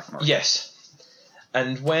sell for black market. Yes.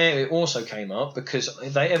 And where it also came up, because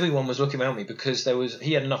everyone was looking around me, because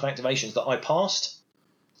he had enough activations that I passed.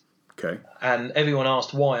 Okay. And everyone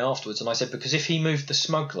asked why afterwards, and I said because if he moved the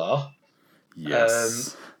smuggler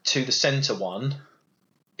to the centre one,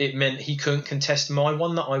 it meant he couldn't contest my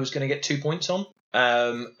one that I was going to get 2 points on.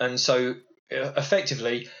 And so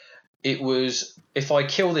effectively, it was, if I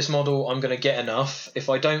kill this model, I'm going to get enough. If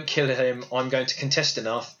I don't kill him, I'm going to contest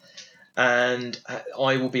enough, and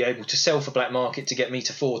I will be able to sell for black market to get me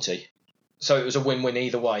to 40. So it was a win-win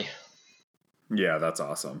either way. Yeah, that's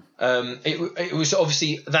awesome. It was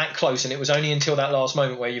obviously that close, and it was only until that last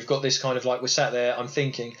moment where you've got this kind of like, we're sat there, I'm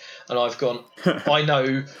thinking, and I've gone, I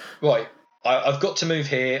know, right, I've got to move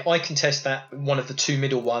here. I contest that one of the 2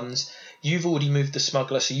 middle ones. You've already moved the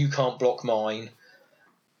smuggler, so you can't block mine.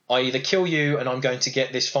 I either kill you and I'm going to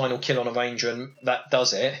get this final kill on a ranger and that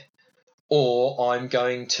does it, or I'm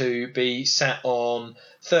going to be sat on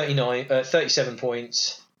 37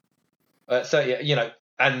 points, 30,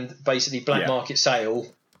 and basically black market sale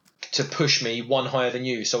to push me 1 higher than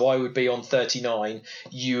you. So I would be on 39,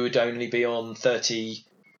 you would only be on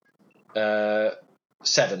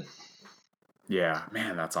 37. Yeah,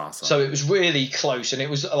 man, that's awesome. So it was really close, and it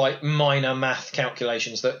was like minor math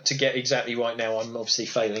calculations that to get exactly right now I'm obviously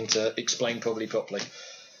failing to explain probably properly.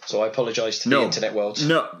 So I apologise to the internet world.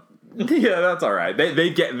 No, yeah, that's all right.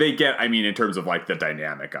 They get. I mean, in terms of like the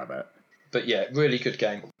dynamic of it. But yeah, really good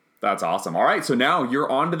game. That's awesome. All right, so now you're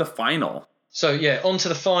on to the final. So yeah, on to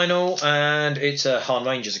the final, and it's Han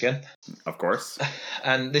Rangers again. Of course.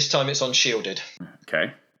 And this time it's on Shielded.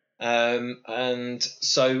 Okay. And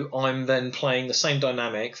so I'm then playing the same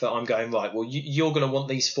dynamic that I'm going, right, well, you're going to want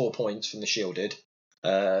these 4 points from the Shielded.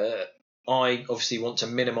 I obviously want to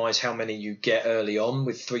minimise how many you get early on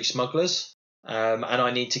with 3 smugglers. And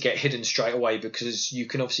I need to get hidden straight away because you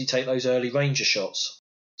can obviously take those early ranger shots.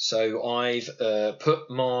 So I've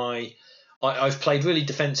I've played really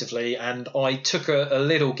defensively, and I took a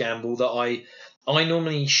little gamble that I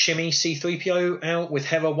normally shimmy C3PO out with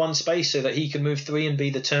Hera 1 space so that he can move 3 and be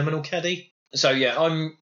the terminal caddy. So yeah,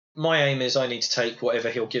 my aim is I need to take whatever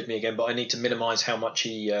he'll give me again, but I need to minimise how much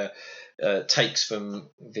he takes from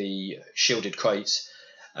the shielded crates.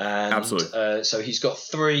 And, absolutely. So he's got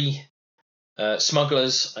 3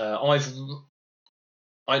 smugglers.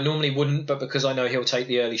 I normally wouldn't, but because I know he'll take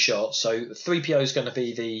the early shot, so 3PO is going to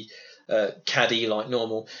be the caddy like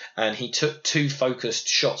normal, and he took 2 focused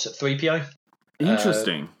shots at 3PO.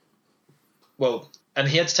 Interesting. and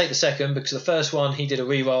he had to take the second because the first one he did a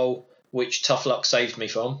re-roll, which Tough Luck saved me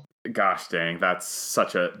from. Gosh dang, that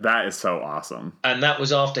is so awesome. And that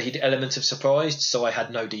was after he did Element of Surprise, so I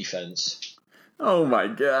had no defense. Oh my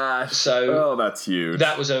gosh. So that's huge.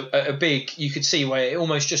 That was a big, you could see where it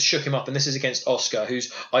almost just shook him up. And this is against Oscar,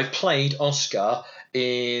 I've played Oscar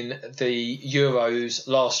in the Euros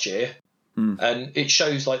last year. And it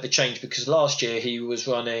shows like the change because last year he was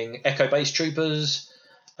running Echo Base Troopers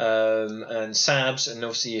and Sabs, and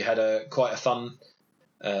obviously he had quite a fun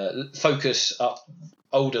focus up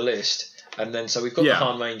older list. And then so we've got the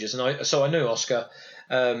Han Rangers, and I knew Oscar,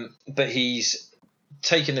 but he's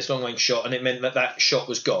taken this long range shot, and it meant that shot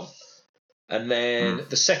was gone. And then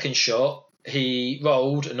the second shot he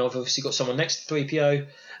rolled, and I've obviously got someone next to 3PO,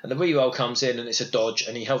 and the reroll comes in and it's a dodge,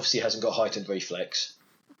 and he obviously hasn't got heightened reflex.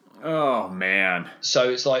 Oh man. So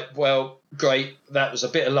it's like, well, great, that was a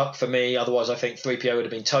bit of luck for me, otherwise I think 3PO would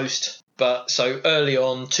have been toast. But so early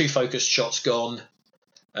on, 2 focused shots gone,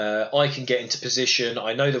 I can get into position,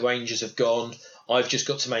 I know the Rangers have gone, I've just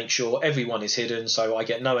got to make sure everyone is hidden so I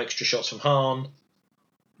get no extra shots from Han.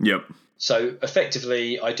 Yep. So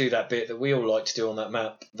effectively, I do that bit that we all like to do on that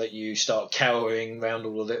map, that you start cowering around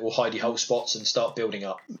all the little hidey hole spots and start building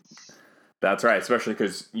up. That's right, especially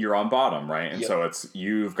because you're on bottom, right? And so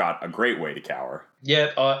you've got a great way to cower.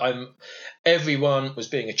 Yeah, everyone was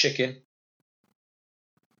being a chicken.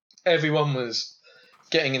 Everyone was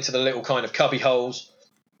getting into the little kind of cubby holes.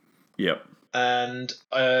 Yep. And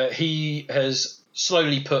he has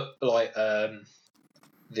slowly put like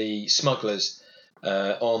the smugglers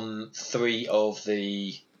on 3 of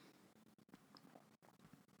the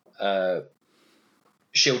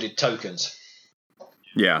shielded tokens.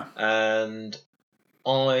 Yeah. And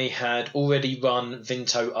I had already run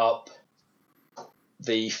Vinto up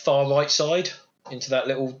the far right side into that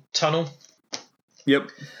little tunnel. Yep.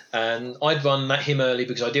 And I'd run him early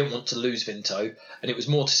because I didn't want to lose Vinto, and it was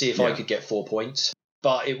more to see if I could get 4 points.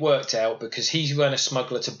 But it worked out because he ran a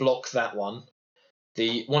smuggler to block that one.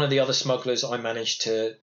 One of the other smugglers I managed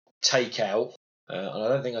to take out, and I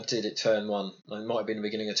don't think I did it turn 1. It might have been the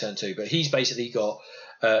beginning of turn 2, but he's basically got...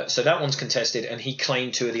 so that one's contested, and he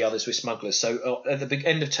claimed 2 of the others with smugglers. So at the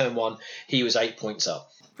end of turn 1, he was 8 points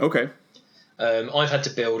up. Okay. I've had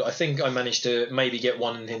to build. I think I managed to maybe get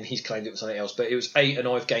 1, and then he's claimed it was something else. But it was 8, and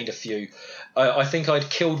I've gained a few. I think I'd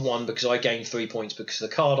killed 1 because I gained 3 points because the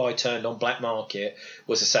card I turned on Black Market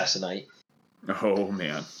was Assassinate. Oh,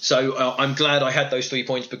 man. So I'm glad I had those 3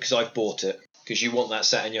 points because I've bought it. Because you want that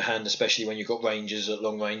sat in your hand, especially when you've got Rangers at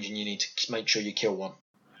long range and you need to make sure you kill 1.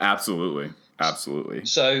 Absolutely. Absolutely.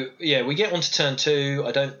 So, yeah, we get on to turn 2.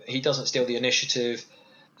 He doesn't steal the initiative.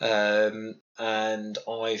 And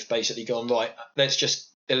I've basically gone, right, let's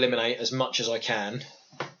just eliminate as much as I can.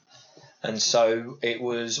 And so it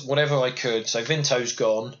was whatever I could. So Vinto's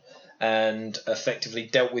gone and effectively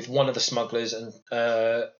dealt with one of the smugglers, and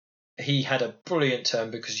he had a brilliant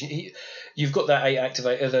turn because you've got that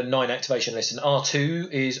the 9 activation list, and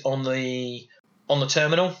R2 is on the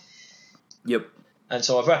terminal. Yep. And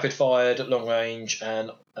so I've rapid fired at long range,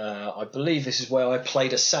 and I believe this is where I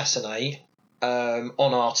played Assassinate on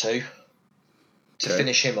R2 to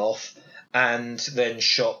finish him off, and then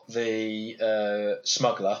shot the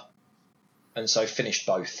smuggler, and so finished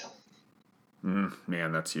both.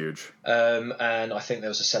 Man, that's huge. And I think there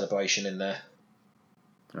was a celebration in there.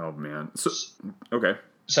 Oh man. So okay.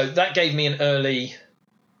 So that gave me an early,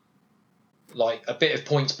 like a bit of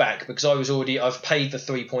points back because I've paid the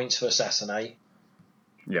 3 points for Assassinate.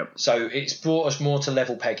 Yep. So it's brought us more to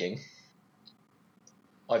level pegging.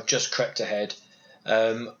 I've just crept ahead.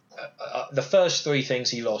 The first 3 things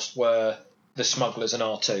he lost were the smugglers and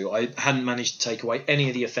R2. I hadn't managed to take away any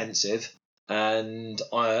of the offensive, and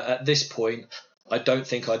at this point, I don't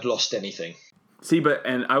think I'd lost anything. See,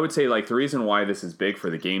 and I would say like the reason why this is big for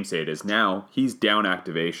the game state is now he's down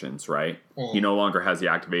activations, right? He no longer has the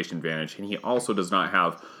activation advantage, and he also does not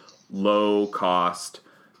have low cost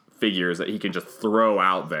figures that he can just throw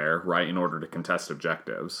out there, right, in order to contest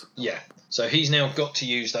objectives. Yeah. So he's now got to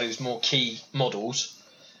use those more key models.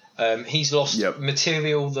 He's lost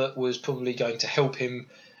material that was probably going to help him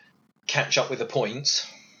catch up with the points.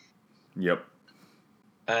 Yep.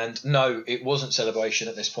 And no, it wasn't celebration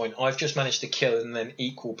at this point. I've just managed to kill and then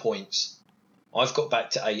equal points. I've got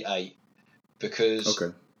back to 8-8 because,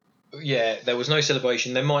 there was no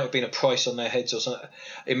celebration. There might have been a price on their heads or something.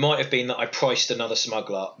 It might have been that I priced another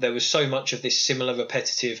smuggler. There was so much of this similar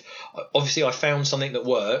repetitive. Obviously, I found something that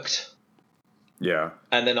worked. Yeah.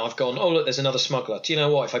 And then I've gone, oh, look, there's another smuggler. Do you know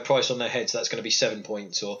what? If I price on their heads, that's going to be 7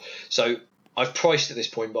 points. So I've priced at this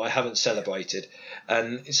point, but I haven't celebrated.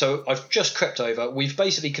 And so I've just crept over. We've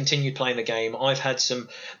basically continued playing the game.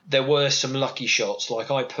 There were some lucky shots.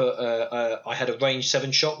 Like I had a range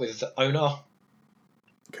 7 shot with Onar.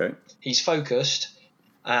 Okay. He's focused,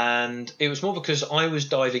 and it was more because I was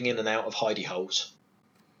diving in and out of hidey holes.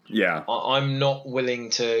 Yeah. I'm not willing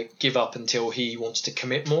to give up until he wants to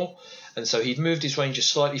commit more. And so he'd moved his range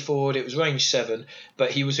slightly forward. It was range 7,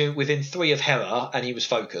 but he was within 3 of Hera, and he was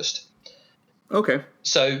focused. Okay.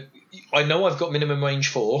 So I know I've got minimum range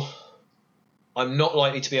 4. I'm not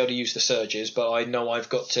likely to be able to use the surges, but I know I've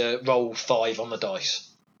got to roll 5 on the dice.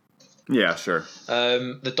 Yeah, sure.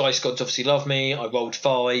 The dice gods obviously love me. I rolled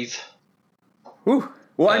 5. Whew.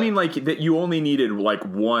 Well, I mean, like that you only needed like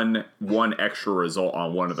one extra result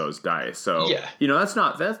on one of those dice, so Yeah. that's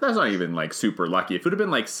not even like super lucky. If it would have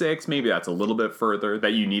been like 6, maybe that's a little bit further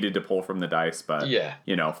that you needed to pull from the dice, but Yeah.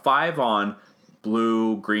 5 on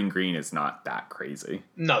blue, green is not that crazy.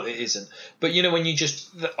 No, it isn't. But when you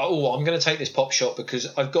just, I'm going to take this pop shot because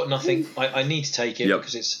I've got nothing. I need to take it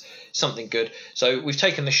because it's something good. So we've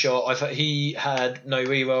taken the shot. He had no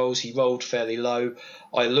rerolls. He rolled fairly low.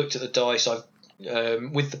 I looked at the dice.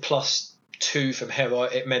 With the +2 from Hera,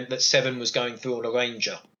 it meant that 7 was going through on a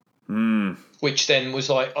ranger. Which then was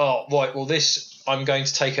like, oh, right, well, this, I'm going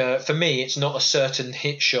to take for me, it's not a certain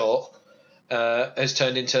hit shot, has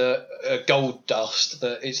turned into a gold dust,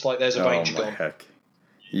 that it's like there's a ranger gone. Heck.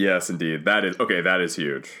 Yes, indeed. That is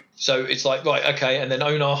huge. So it's like, right, okay, and then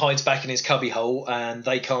Onar hides back in his cubby hole, and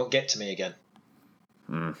they can't get to me again.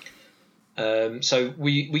 So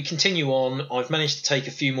we continue on. I've managed to take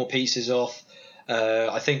a few more pieces off.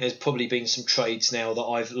 I think there's probably been some trades now that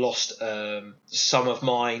I've lost some of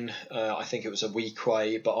mine. I think it was a weak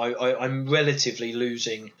way, but I'm relatively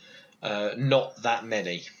losing not that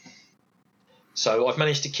many. So I've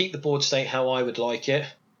managed to keep the board state how I would like it,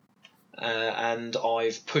 and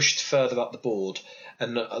I've pushed further up the board.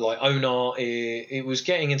 And like Onar, it was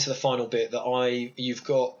getting into the final bit that you've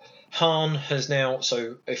got Han has now,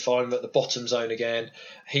 so if I'm at the bottom zone again,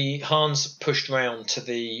 Han's pushed round to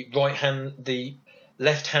the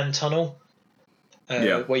left-hand tunnel,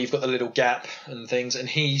 where you've got the little gap and things, and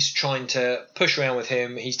he's trying to push around with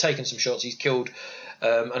him. He's taken some shots. He's killed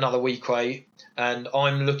another Weequay, and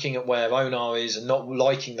I'm looking at where Onar is and not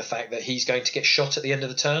liking the fact that he's going to get shot at the end of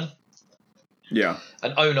the turn. Yeah.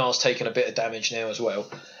 And Onar's taken a bit of damage now as well.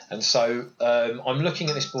 And so I'm looking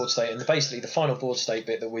at this board state, and basically the final board state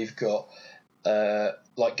bit that we've got,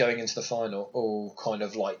 like going into the final kind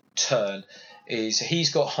of like turn, is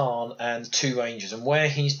he's got Han and 2 Rangers, and where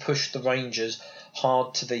he's pushed the Rangers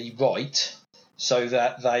hard to the right so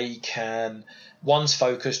that they can, one's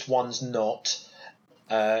focused, one's not.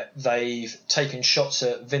 They've taken shots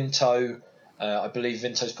at Vinto. I believe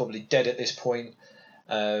Vinto's probably dead at this point.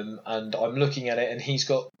 And I'm looking at it, and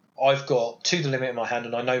I've got To the Limit in my hand,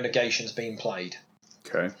 and I know Negation's being played.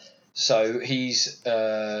 Okay. So he's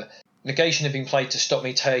Negation had been played to stop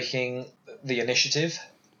me taking the initiative,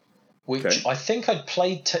 which I think I'd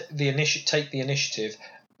played take the initiative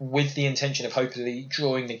with the intention of hopefully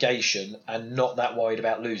drawing Negation and not that worried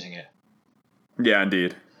about losing it. Yeah,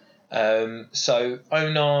 indeed. So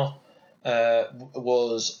Onar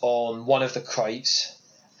was on one of the crates,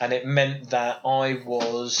 and it meant that I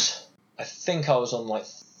think I was on like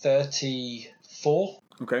 34.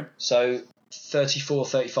 Okay. So 34,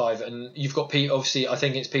 35, and you've got people, obviously, I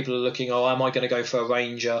think it's people are looking, am I going to go for a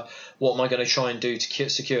Ranger? What am I going to try and do to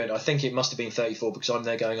secure it? I think it must have been 34 because I'm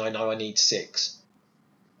there going, I know I need 6.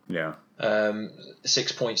 Yeah.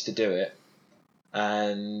 6 points to do it.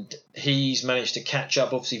 And he's managed to catch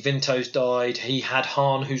up. Obviously, Vinto's died. He had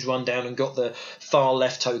Han, who's run down and got the far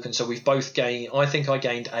left token. So we've both gained. I think I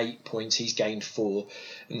gained 8 points. He's gained 4,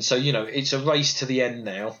 and so it's a race to the end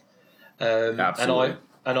now. Absolutely.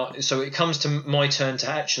 So it comes to my turn to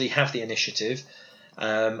actually have the initiative.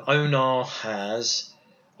 Onar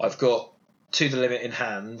I've got To the Limit in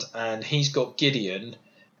hand, and he's got Gideon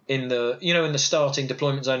in the starting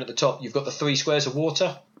deployment zone at the top. You've got the 3 squares of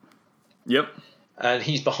water. Yep. And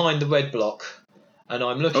he's behind the red block, and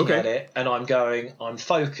I'm looking at it, and I'm going, I'm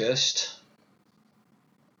focused.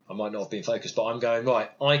 I might not have been focused, but I'm going,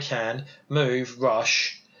 right, I can move,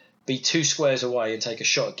 rush, be 2 squares away and take a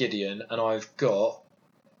shot at Gideon, and I've got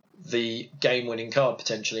the game-winning card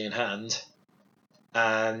potentially in hand,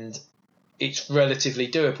 and it's relatively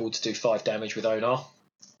doable to do 5 damage with Onar.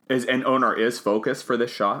 And Onar is focused for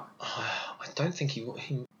this shot? I don't think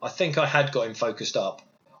I think I had got him focused up.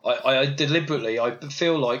 I deliberately, I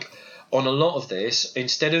feel like on a lot of this,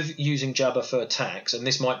 instead of using Jabba for attacks, and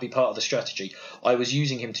this might be part of the strategy, I was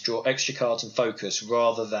using him to draw extra cards and focus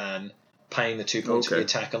rather than paying the 2 points for the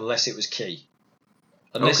attack unless it was key.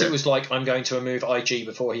 Unless it was like, I'm going to remove IG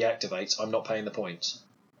before he activates, I'm not paying the points.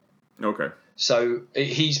 Okay. So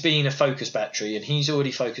he's being a focus battery, and he's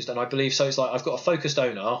already focused, and I believe so. It's like, I've got a focused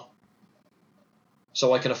Onar,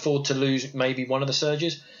 so I can afford to lose maybe one of the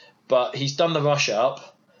surges, but he's done the rush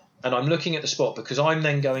up, and I'm looking at the spot because I'm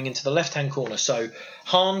then going into the left-hand corner. So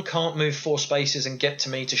Han can't move 4 spaces and get to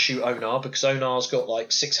me to shoot Onar because Onar's got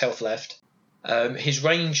like 6 health left. His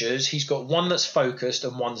Rangers, he's got one that's focused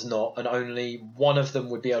and one's not, and only one of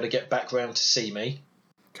them would be able to get back round to see me.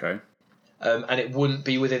 Okay. And it wouldn't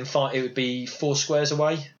be within 5, it would be 4 squares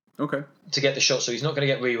away. Okay. To get the shot, so he's not going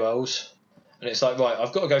to get rerolls. And it's like, right,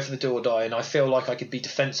 I've got to go for the do or die, and I feel like I could be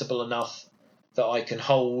defensible enough that I can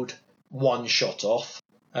hold one shot off.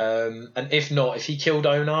 And if not, if he killed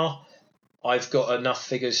Onar, I've got enough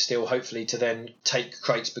figures still, hopefully, to then take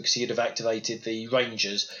crates because he'd have activated the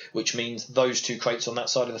Rangers, which means those 2 crates on that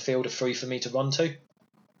side of the field are free for me to run to.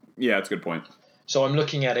 Yeah, that's a good point. So I'm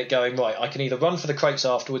looking at it going, right, I can either run for the crates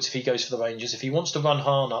afterwards if he goes for the Rangers. If he wants to run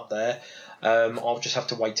Han up there, I'll just have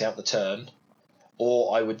to wait out the turn.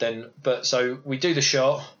 Or I would then... But so we do the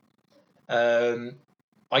shot.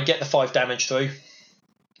 I get the 5 damage through.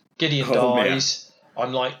 Gideon dies. Man.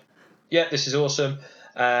 I'm like, yeah, this is awesome.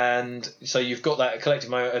 And so you've got that collective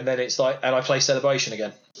moment, and then it's like, and I play Celebration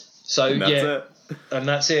again. So and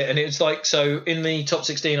that's it. And it's like, so in the top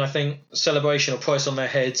 16, I think Celebration or Price on Their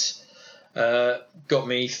Heads got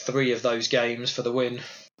me 3 of those games for the win.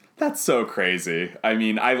 That's so crazy. I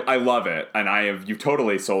mean, I love it, and you've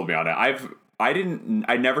totally sold me on it.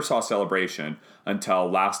 I never saw Celebration until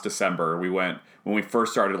last December. When we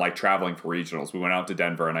first started like traveling for regionals, we went out to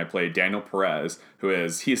Denver and I played Daniel Perez,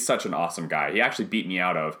 he's such an awesome guy. He actually beat me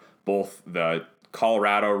out of both the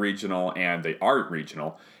Colorado regional and the Art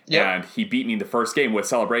regional. Yep. And he beat me the first game with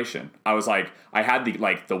Celebration. I was like, I had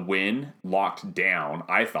the win locked down,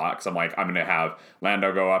 I thought, because I'm like, I'm going to have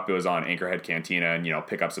Lando go up. It was on Anchorhead Cantina and,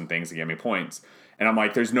 pick up some things to get me points. And I'm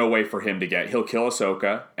like, there's no way for him to he'll kill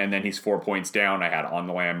Ahsoka, and then he's 4 points down. I had On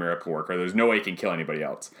the Land Miracle Worker. There's no way he can kill anybody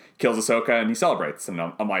else. Kills Ahsoka, and he celebrates. And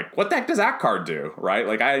I'm like, what the heck does that card do, right?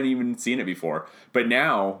 Like, I hadn't even seen it before. But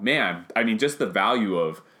now, man, I mean, just the value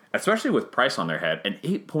of, especially with Price on Their Head, an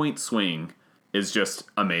 8-point swing is just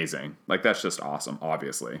amazing. Like, that's just awesome,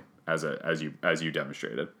 obviously, as you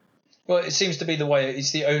demonstrated. Well, it seems to be the way.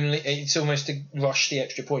 It's almost to rush the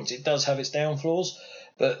extra points. It does have its downfalls.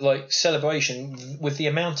 But like Celebration, with the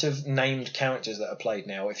amount of named characters that are played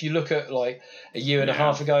now, if you look at like a year and a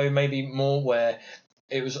half ago, maybe more, where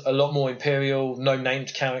it was a lot more Imperial, no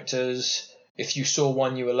named characters. If you saw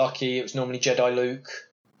one, you were lucky. It was normally Jedi Luke.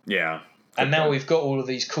 Yeah. And now we've got all of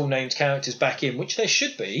these cool named characters back in, which there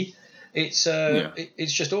should be. It's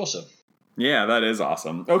just awesome. Yeah, that is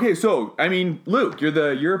awesome. Okay, so I mean, Luke, you're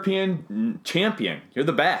the European champion. You're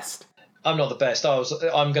the best. I'm not the best.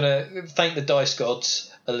 I'm gonna thank the dice gods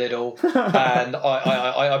a little, and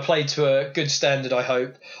I played to a good standard. I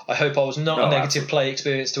hope I was not a negative play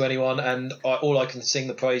experience to anyone, and all I can sing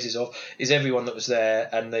the praises of is everyone that was there,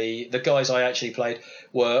 and the guys I actually played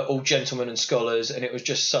were all gentlemen and scholars, and it was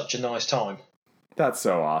just such a nice time. That's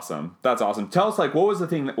so awesome. That's awesome. Tell us, like, what was the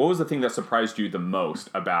thing that surprised you the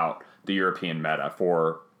most about the European meta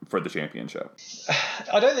for the championship?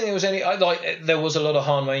 I don't think there was any. There was a lot of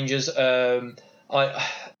Han Rangers.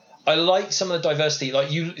 I like some of the diversity.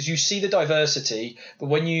 Like you see the diversity, but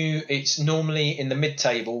it's normally in the mid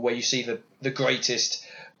table where you see the greatest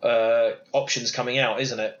options coming out,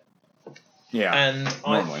 isn't it? Yeah. And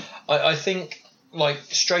normally. I think like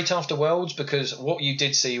straight after Worlds, because what you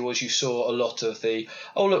did see was you saw a lot of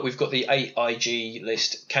we've got the 8 IG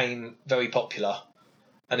list came very popular.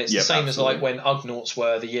 And it's the same as like when Ugnaughts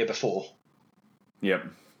were the year before. Yep.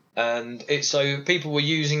 And it's so people were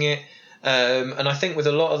using it. And I think with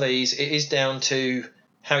a lot of these, it is down to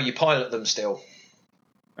how you pilot them still.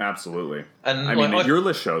 Absolutely. And I mean, your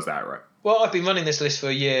list shows that, right? Well, I've been running this list for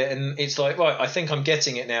a year, and it's like, right, I think I'm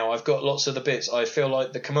getting it now. I've got lots of the bits. I feel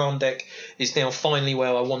like the command deck is now finally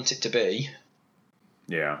where I want it to be.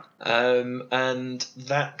 Yeah. And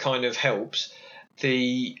that kind of helps.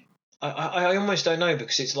 I almost don't know,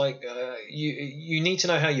 because it's like you need to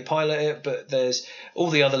know how you pilot it, but there's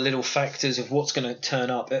all the other little factors of what's going to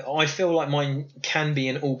turn up. I feel like mine can be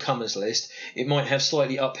an all-comers list. It might have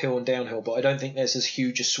slightly uphill and downhill, but I don't think there's as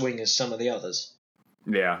huge a swing as some of the others.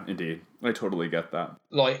 Yeah, indeed. I totally get that.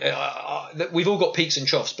 Like we've all got peaks and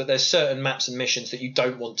troughs, but there's certain maps and missions that you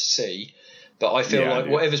don't want to see. But I feel like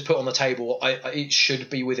whatever's put on the table, it should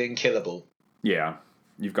be within killable. Yeah.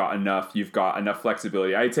 You've got enough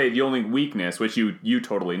flexibility. I'd say the only weakness, which you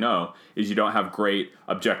totally know, is you don't have great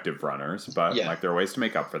objective runners, but like there are ways to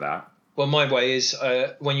make up for that. Well, my way is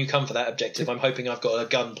when you come for that objective, I'm hoping I've got a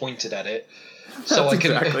gun pointed at it. So I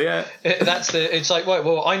can. Exactly it. It's like, right,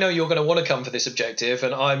 well, I know you're going to want to come for this objective,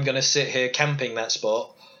 and I'm going to sit here camping that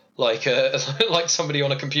spot like like somebody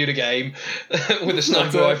on a computer game with a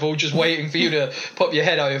sniper rifle, just waiting for you to pop your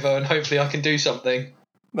head over, and hopefully I can do something.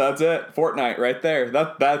 That's it. Fortnite right there.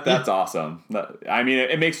 That's awesome. I mean,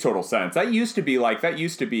 it makes total sense. That used to be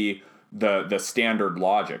the standard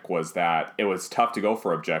logic, was that it was tough to go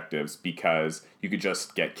for objectives because you could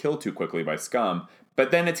just get killed too quickly by scum.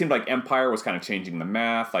 But then it seemed like Empire was kind of changing the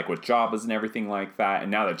math, like with Jabba's and everything like that. And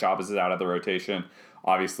now that Jabba's is out of the rotation,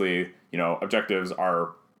 obviously, objectives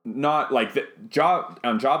are not like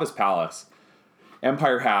on Jabba's palace.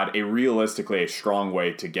 Empire had realistically a strong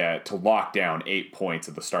way to lock down 8 points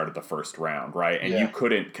at the start of the first round, right? And you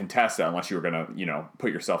couldn't contest that unless you were going to,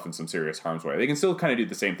 put yourself in some serious harm's way. They can still kind of do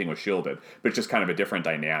the same thing with Shielded, but it's just kind of a different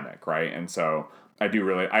dynamic, right? And so I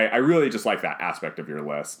really just like that aspect of your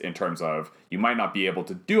list in terms of you might not be able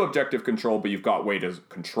to do objective control, but you've got way to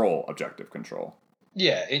control objective control.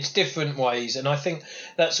 Yeah, it's different ways, and I think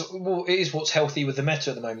it is what's healthy with the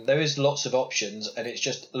meta at the moment. There is lots of options, and it's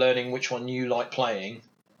just learning which one you like playing.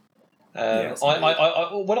 Yes,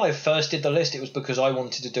 when I first did the list, it was because I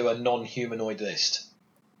wanted to do a non-humanoid list.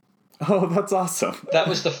 Oh, that's awesome. That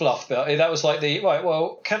was the fluff. That was like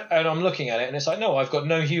and I'm looking at it, and it's like, no, I've got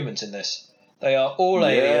no humans in this. They are all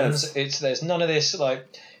aliens. There's none of this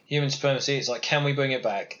like human supremacy. It's like, can we bring it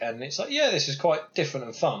back? And it's like, yeah, this is quite different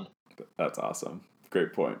and fun. That's awesome.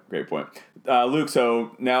 Great point. Luke,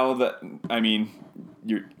 so now that,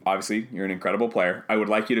 you're an incredible player. I would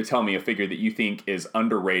like you to tell me a figure that you think is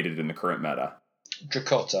underrated in the current meta.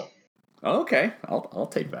 Drakota. Okay, I'll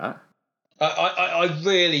take that. I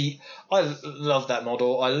love that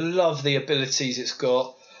model. I love the abilities it's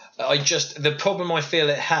got. The problem I feel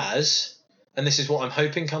it has, and this is what I'm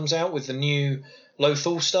hoping comes out with the new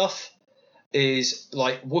Lothal stuff, is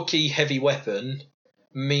like Wookiee heavy weapon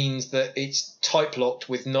means that it's type locked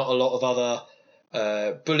with not a lot of other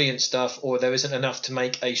brilliant stuff, or there isn't enough to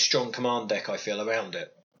make a strong command deck, I feel, around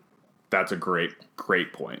it. That's a great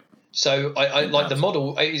point. So I like the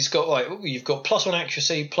model. It's got you've got +1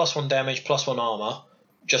 accuracy, +1 damage, +1 armor,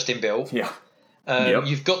 just inbuilt. Yeah.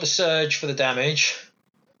 You've got the surge for the damage,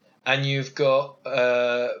 and you've got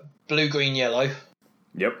blue, green, yellow.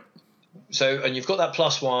 Yep. So, and you've got that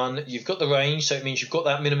 +1, you've got the range, so it means you've got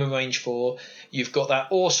that minimum range 4, you've got that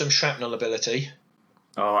awesome shrapnel ability.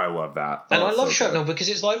 Oh, I love that. And I love shrapnel because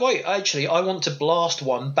it's like, wait, actually, I want to blast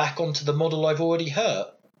one back onto the model I've already hurt.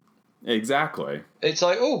 Exactly. It's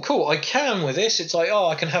like, oh, cool, I can with this. It's like, oh,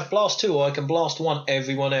 I can have blast 2 or I can blast 1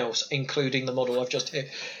 everyone else, including the model I've just hit.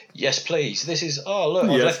 Yes, please. This is, look,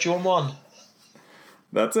 I've left you on 1.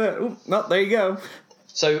 That's it. Ooh, no, there you go.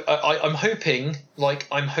 So I'm hoping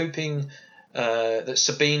that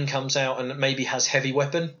Sabine comes out and maybe has heavy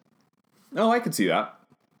weapon. Oh, I could see that.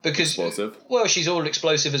 Because explosive. Well, she's all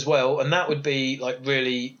explosive as well, and that would be like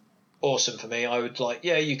really awesome for me. I would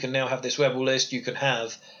you can now have this rebel list. You can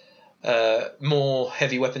have more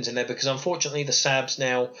heavy weapons in there because unfortunately the Sabs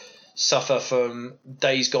now suffer from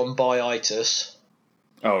days gone by itis.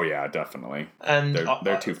 Oh yeah, definitely. And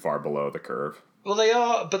they're too far below the curve. Well, they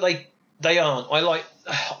are, but they aren't.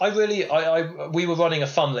 We were running a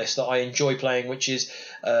fun list that I enjoy playing, which is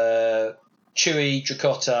Chewie,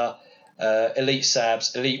 Drakota, Elite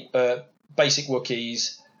Sabs, Elite Basic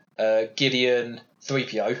Wookiees, Gideon,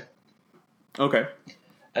 3PO. Okay.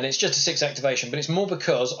 And it's just a 6 activation, but it's more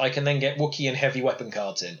because I can then get Wookiee and heavy weapon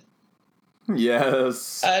cards in.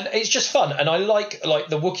 Yes. And it's just fun. And I like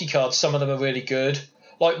the Wookiee cards, some of them are really good.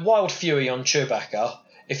 Like Wild Fury on Chewbacca.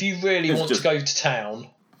 If you really want to go to town...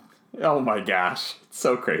 Oh my gosh. It's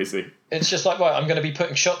so crazy. It's just like, right, I'm going to be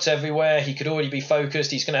putting shots everywhere. He could already be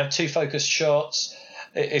focused. He's going to have 2 focused shots.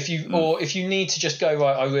 If you need to just go,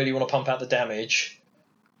 right, I really want to pump out the damage,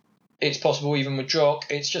 it's possible even with Drock.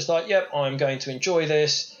 It's just like, yep, I'm going to enjoy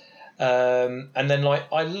this. And then,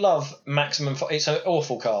 I love maximum... It's an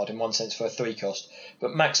awful card in one sense for a 3 cost,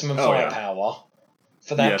 but maximum firepower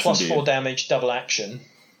for that +4 damage, double action.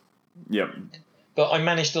 Yep. But I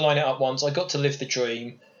managed to line it up once. I got to live the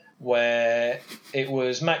dream where it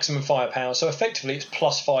was maximum firepower. So effectively it's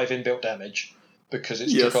 +5 inbuilt damage because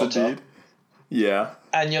it's Drakota. Indeed. Yeah.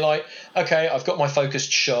 And you're like, okay, I've got my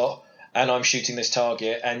focused shot and I'm shooting this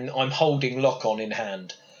target and I'm holding lock-on in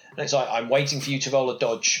hand. And it's like, I'm waiting for you to roll a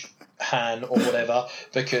dodge hand or whatever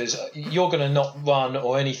because you're going to not run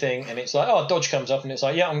or anything. And it's like, dodge comes up and it's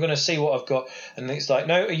like, yeah, I'm going to see what I've got. And it's like,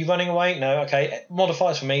 no, are you running away? No, okay.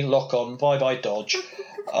 Modifiers for me, lock on, bye-bye dodge.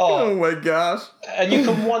 Oh my gosh! And you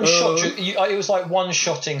can one shot. It was like one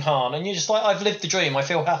shotting Han, and you're just like, I've lived the dream. I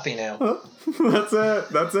feel happy now. That's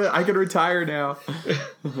it. I can retire now.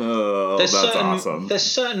 Oh, that's awesome. There's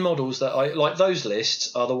certain models that I like. Those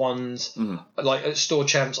lists are the ones like at store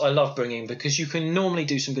champs. I love bringing because you can normally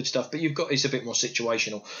do some good stuff, but it's a bit more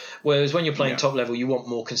situational. Whereas when you're playing top level, you want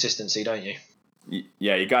more consistency, don't you?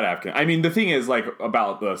 Yeah, you gotta have. I mean, the thing is, like,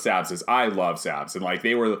 about the Sabs is I love Sabs, and like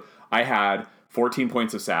I had 14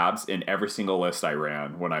 points of Sabs in every single list I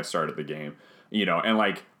ran when I started the game, and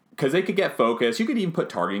like, because they could get focus. You could even put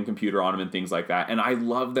targeting computer on them and things like that. And I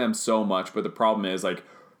love them so much, but the problem is, like,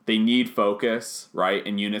 they need focus, right?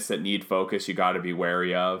 And units that need focus, you got to be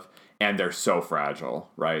wary of. And they're so fragile,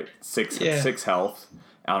 right? Six health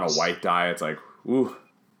on a white die. It's like, ooh.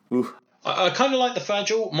 I kind of like the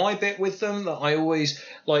fragile. My bit with them that I always,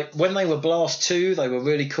 like, when they were Blast 2, they were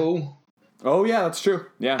really cool. Oh yeah, that's true.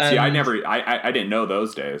 Yeah, see, I didn't know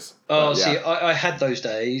those days. Oh, see, I had those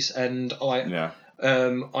days, and I've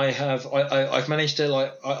managed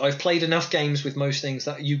to I've played enough games with most things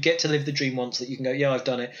that you get to live the dream once that you can go, yeah, I've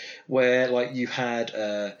done it. Where like you had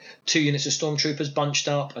 2 units of stormtroopers bunched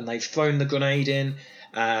up, and they've thrown the grenade in.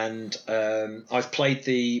 And I've played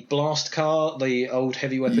the blast car, the old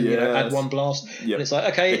heavy weapon. Add 1 blast, and it's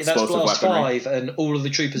like, okay, explosive, that's blast weaponry. 5, and all of the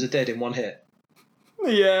troopers are dead in 1 hit.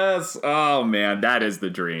 Yes. Oh man, that is the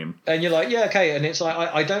dream. And you're like, yeah, okay. And it's like,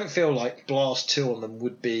 I don't feel like Blast 2 on them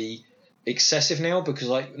would be excessive now, because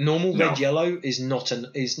like normal red yellow is not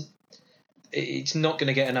it's not going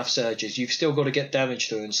to get enough surges. You've still got to get damage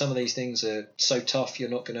through, and some of these things are so tough you're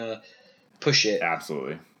not going to push it.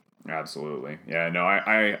 Absolutely. Yeah, no,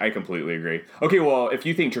 I completely agree. Okay, well, if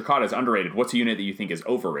you think Dracata is underrated, what's a unit that you think is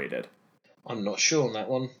overrated? I'm not sure on that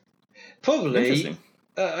one. Probably. Interesting.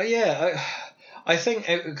 I think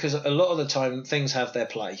because a lot of the time things have their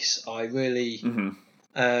place. I really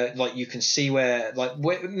like, you can see where, like,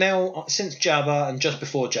 now since Jabba and just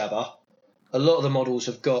before Jabba, a lot of the models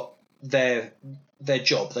have got their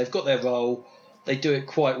job. They've got their role. They do it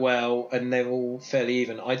quite well, and they're all fairly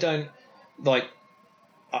even. I don't like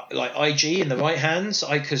IG in the right hands,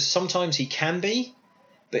 because sometimes he can be,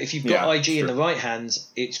 but if you've got IG in the right hands,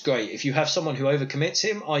 it's great. If you have someone who overcommits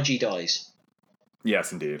him, IG dies.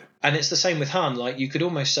 Yes, indeed. And it's the same with Han. Like, you could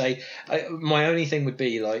almost say, my only thing would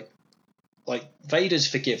be like Vader's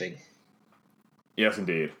forgiving. Yes,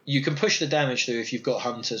 indeed. You can push the damage through if you've got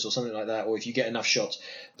hunters or something like that, or if you get enough shots.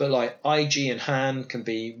 But like IG and Han can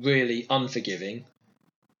be really unforgiving,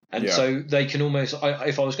 and so they can almost.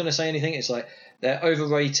 If I was going to say anything, it's like they're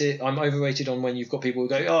overrated. I'm overrated on when you've got people who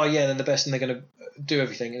go, oh yeah, they're the best and they're going to do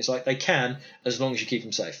everything. It's like they can, as long as you keep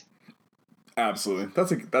them safe. Absolutely,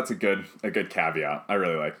 that's a good caveat. I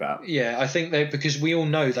really like that. Yeah, I think because we all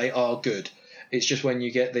know they are good. It's just when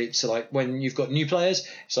you get when you've got new players,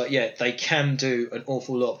 it's like, yeah, they can do an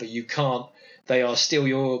awful lot, but you can't. They are still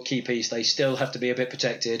your key piece. They still have to be a bit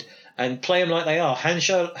protected, and play them like they are.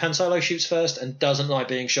 Han Solo shoots first and doesn't like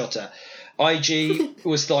being shot at. IG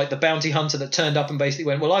was like the bounty hunter that turned up and basically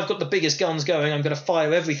went, well, I've got the biggest guns going, I'm going to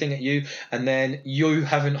fire everything at you, and then you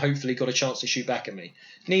haven't hopefully got a chance to shoot back at me.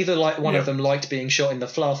 Neither one of them liked being shot in the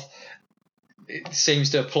fluff. It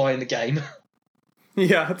seems to apply in the game.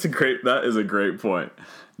 Yeah, that is a great point.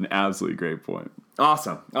 An absolutely great point.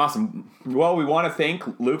 Awesome. Well, we want to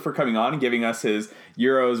thank Luke for coming on and giving us his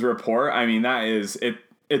Euros report. I mean, that is it.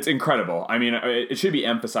 It's incredible. I mean, it should be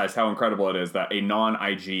emphasized how incredible it is that a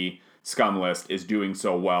non-IG scum list is doing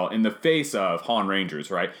so well in the face of Han Rangers,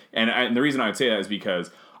 right? And the reason I would say that is because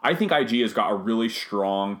I think IG has got a really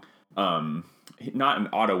strong, not an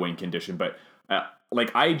auto win condition, but like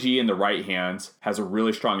IG in the right hands has a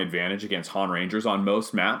really strong advantage against Han Rangers on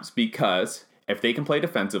most maps, because if they can play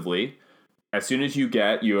defensively, as soon as you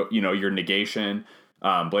get your negation,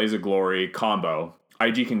 Blaze of Glory combo,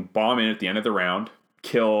 IG can bomb in at the end of the round,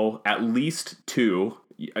 kill at least 2.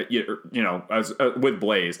 With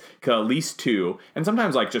Blaze, kill at least 2, and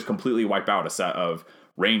sometimes like just completely wipe out a set of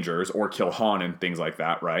Rangers or kill Han and things like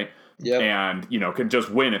that, right? Yeah. And can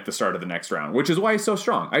just win at the start of the next round, which is why he's so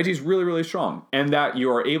strong. IG is really, really strong, and that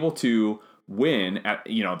you are able to win at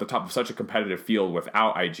the top of such a competitive field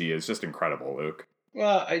without IG is just incredible, Luke.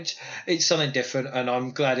 Well, it's something different, and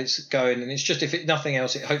I'm glad it's going. And it's just, if nothing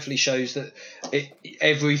else, it hopefully shows that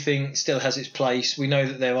everything still has its place. We know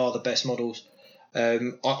that there are the best models.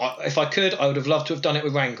 If I could, I would have loved to have done it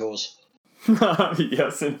with Rancors.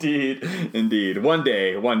 Yes, indeed. One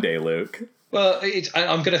day, Luke. Well,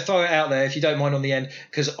 I'm going to throw it out there, if you don't mind, on the end,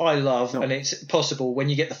 because I love, and it's possible, when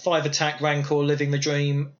you get the 5 attack Rancor living the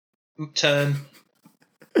dream turn.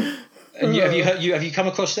 And have you come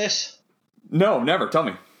across this? No, never. Tell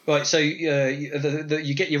me. Right, so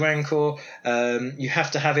you get your Rancor. You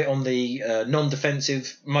have to have it on the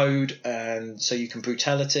non-defensive mode, and so you can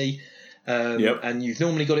brutality. And you've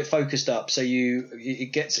normally got it focused up, so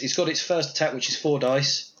it's got its first attack, which is 4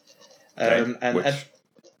 dice.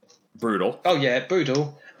 Brutal. Oh yeah,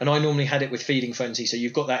 brutal. And I normally had it with Feeding Frenzy, so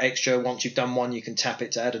you've got that extra. Once you've done one, you can tap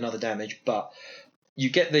it to add another damage. But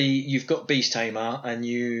you've got Beast Tamer, and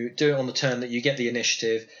you do it on the turn that you get the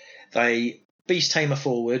initiative. They Beast Tamer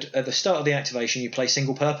forward. At the start of the activation, you play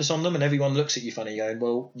single purpose on them, and everyone looks at you funny, going,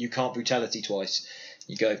 "Well, you can't brutality twice."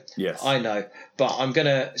 You go, "Yes, I know, but I'm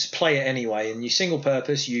gonna play it anyway." And you single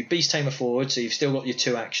purpose, you Beast Tamer forward, so you've still got your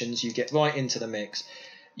 2 actions. You get right into the mix.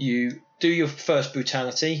 You do your first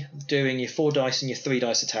brutality, doing your 4 dice and your 3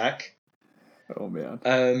 dice attack. Oh man.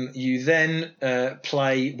 You then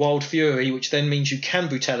play Wild Fury, which then means you can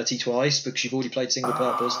brutality twice because you've already played single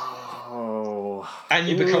purpose. Oh. And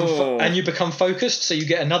you become focused, so you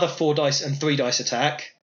get another 4 dice and 3 dice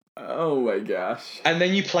attack. Oh my gosh. And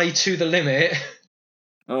then you play To the Limit.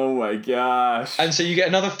 Oh my gosh. And so you get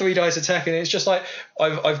another 3 dice attack, and it's just like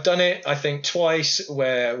I've done it, I think, twice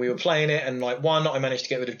where we were playing it, and like one I managed to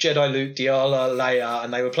get rid of Jedi Luke, Diala, Leia,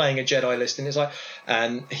 and they were playing a Jedi list, and it's like,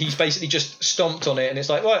 and he's basically just stomped on it, and it's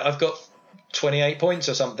like, right, I've got 28 points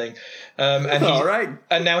or something. And all right.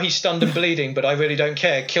 And now he's stunned and bleeding, but I really don't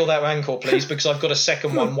care. Kill that Rancor, please, because I've got a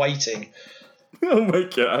second one waiting. Oh my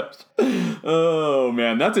gosh. Oh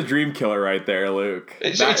man, that's a dream killer right there, Luke.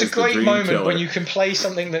 It's a great moment when you can play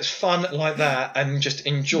something that's fun like that and just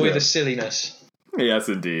enjoy the silliness. Yes,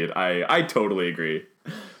 indeed. I totally agree.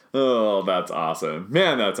 Oh, that's awesome.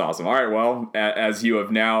 Man, that's awesome. All right, well, as you have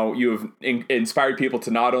inspired people to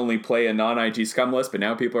not only play a non-IG scum list, but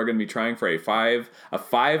now people are going to be trying for a five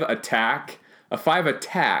attack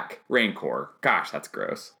Rancor. Gosh, that's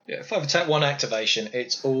gross. Yeah, 5 attack, 1 activation.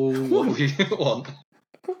 It's all what we want.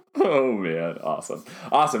 Oh man, awesome.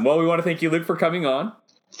 Well, we want to thank you, Luke, for coming on.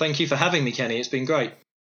 Thank you for having me, Kenny. It's been great.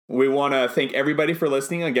 We want to thank everybody for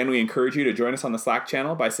listening. Again, we encourage you to join us on the Slack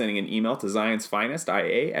channel by sending an email to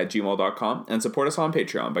zionsfinestia@gmail.com and support us on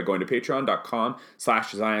Patreon by going to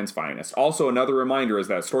patreon.com/zionsfinest. Also, another reminder is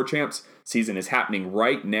that Store Champs season is happening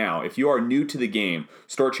right now. If you are new to the game,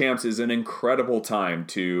 Store Champs is an incredible time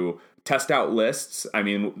to test out lists. I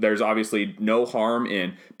mean, there's obviously no harm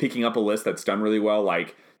in picking up a list that's done really well,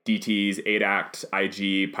 like DTs, 8-Act,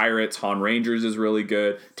 IG, Pirates, Han Rangers is really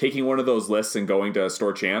good. Taking one of those lists and going to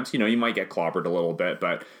Store Champs, you might get clobbered a little bit,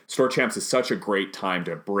 but Store Champs is such a great time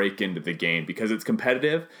to break into the game because it's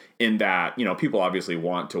competitive in that, people obviously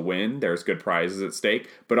want to win. There's good prizes at stake,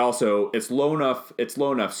 but also it's low enough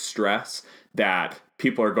stress that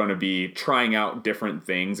people are going to be trying out different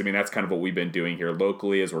things. I mean, that's kind of what we've been doing here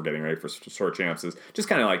locally as we're getting ready for Store Champs, is just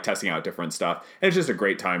kind of like testing out different stuff. And it's just a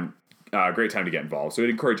great time to get involved. So I'd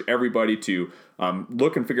encourage everybody to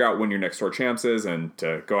look and figure out when your next Store Champs is and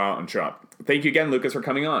to go out and shop. Thank you again, Lucas, for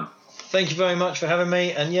coming on. Thank you very much for having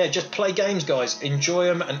me. And yeah, just play games, guys. Enjoy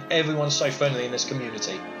them, and everyone's so friendly in this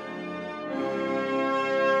community.